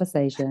this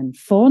conversation.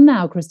 For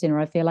now, Christina,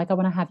 I feel like I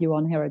want to have you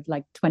on here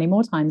like 20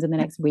 more times in the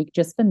next week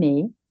just for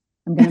me.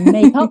 I'm going to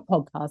make up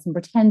podcasts and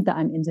pretend that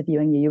I'm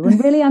interviewing you when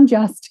really I'm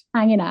just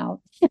hanging out.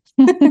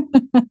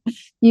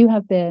 You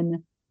have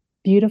been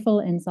beautiful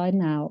inside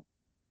and out,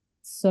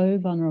 so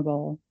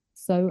vulnerable,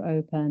 so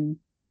open,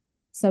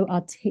 so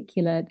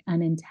articulate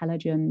and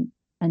intelligent,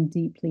 and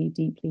deeply,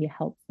 deeply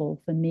helpful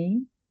for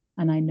me.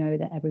 And I know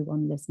that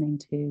everyone listening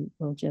to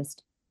will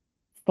just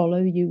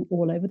follow you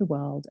all over the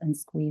world and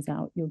squeeze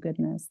out your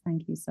goodness.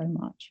 Thank you so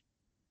much.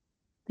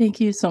 Thank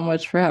you so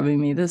much for having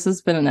me. This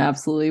has been an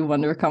absolutely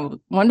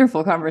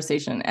wonderful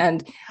conversation.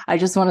 And I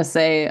just want to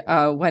say,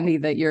 Wendy,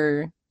 that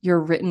your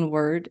written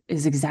word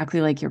is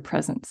exactly like your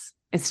presence.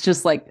 It's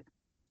just like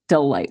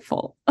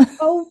delightful.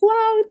 Oh,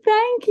 wow.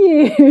 Thank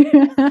you.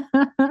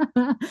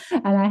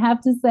 And I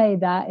have to say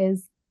that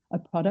is a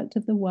product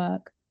of the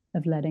work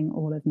of letting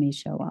all of me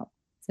show up.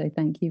 So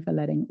thank you for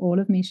letting all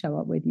of me show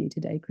up with you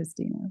today,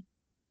 Christina.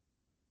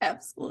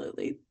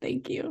 Absolutely.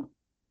 Thank you.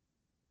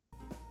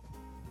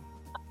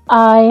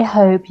 I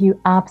hope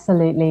you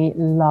absolutely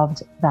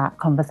loved that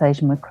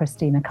conversation with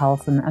Christina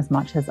Carlson as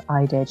much as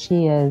I did.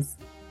 She is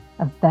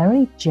a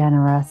very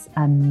generous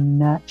and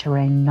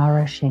nurturing,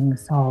 nourishing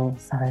soul.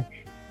 So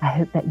I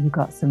hope that you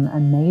got some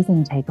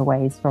amazing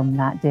takeaways from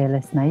that, dear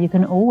listener. You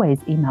can always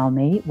email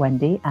me,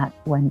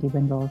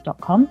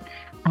 wendy@wendywindles.com,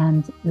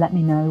 and let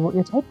me know what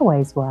your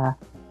takeaways were.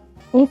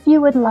 If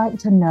you would like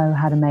to know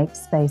how to make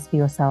space for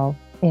yourself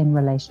in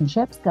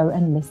relationships, go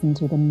and listen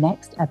to the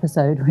next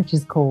episode, which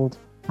is called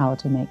How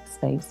to Make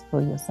Space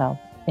for Yourself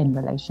in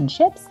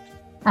Relationships.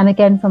 And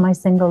again, for my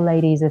single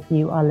ladies, if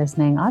you are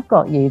listening, I've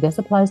got you. This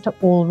applies to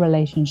all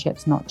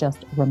relationships, not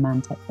just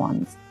romantic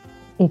ones.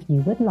 If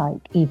you would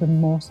like even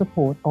more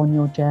support on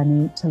your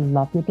journey to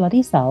love your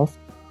bloody self,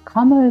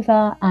 come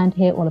over and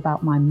hear all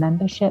about my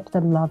membership, the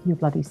Love Your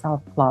Bloody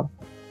Self Club.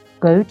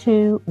 Go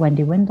to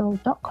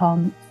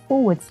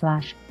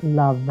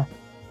wendywindle.com/love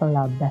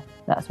club.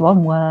 That's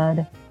one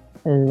word,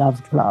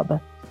 love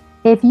club.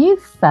 If you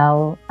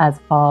fell as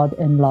hard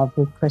in love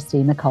with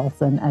Christina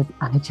Carlson as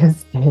I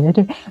just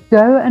did,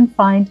 go and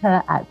find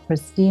her at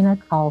Christina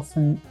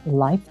Carlson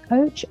Life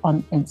Coach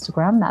on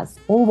Instagram. That's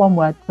all one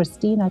word,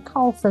 Christina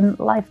Carlson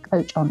Life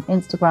Coach on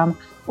Instagram,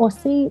 or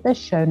see the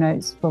show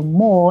notes for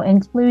more,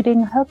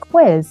 including her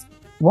quiz.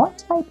 What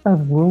type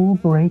of rule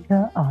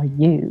breaker are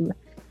you?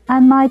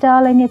 And my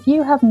darling, if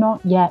you have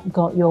not yet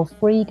got your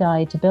free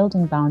guide to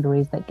building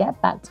boundaries that get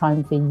back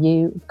time for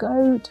you,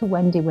 go to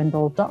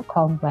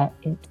wendywindle.com where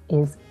it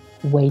is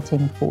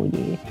waiting for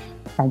you.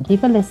 Thank you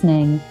for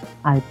listening.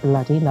 I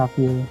bloody love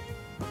you.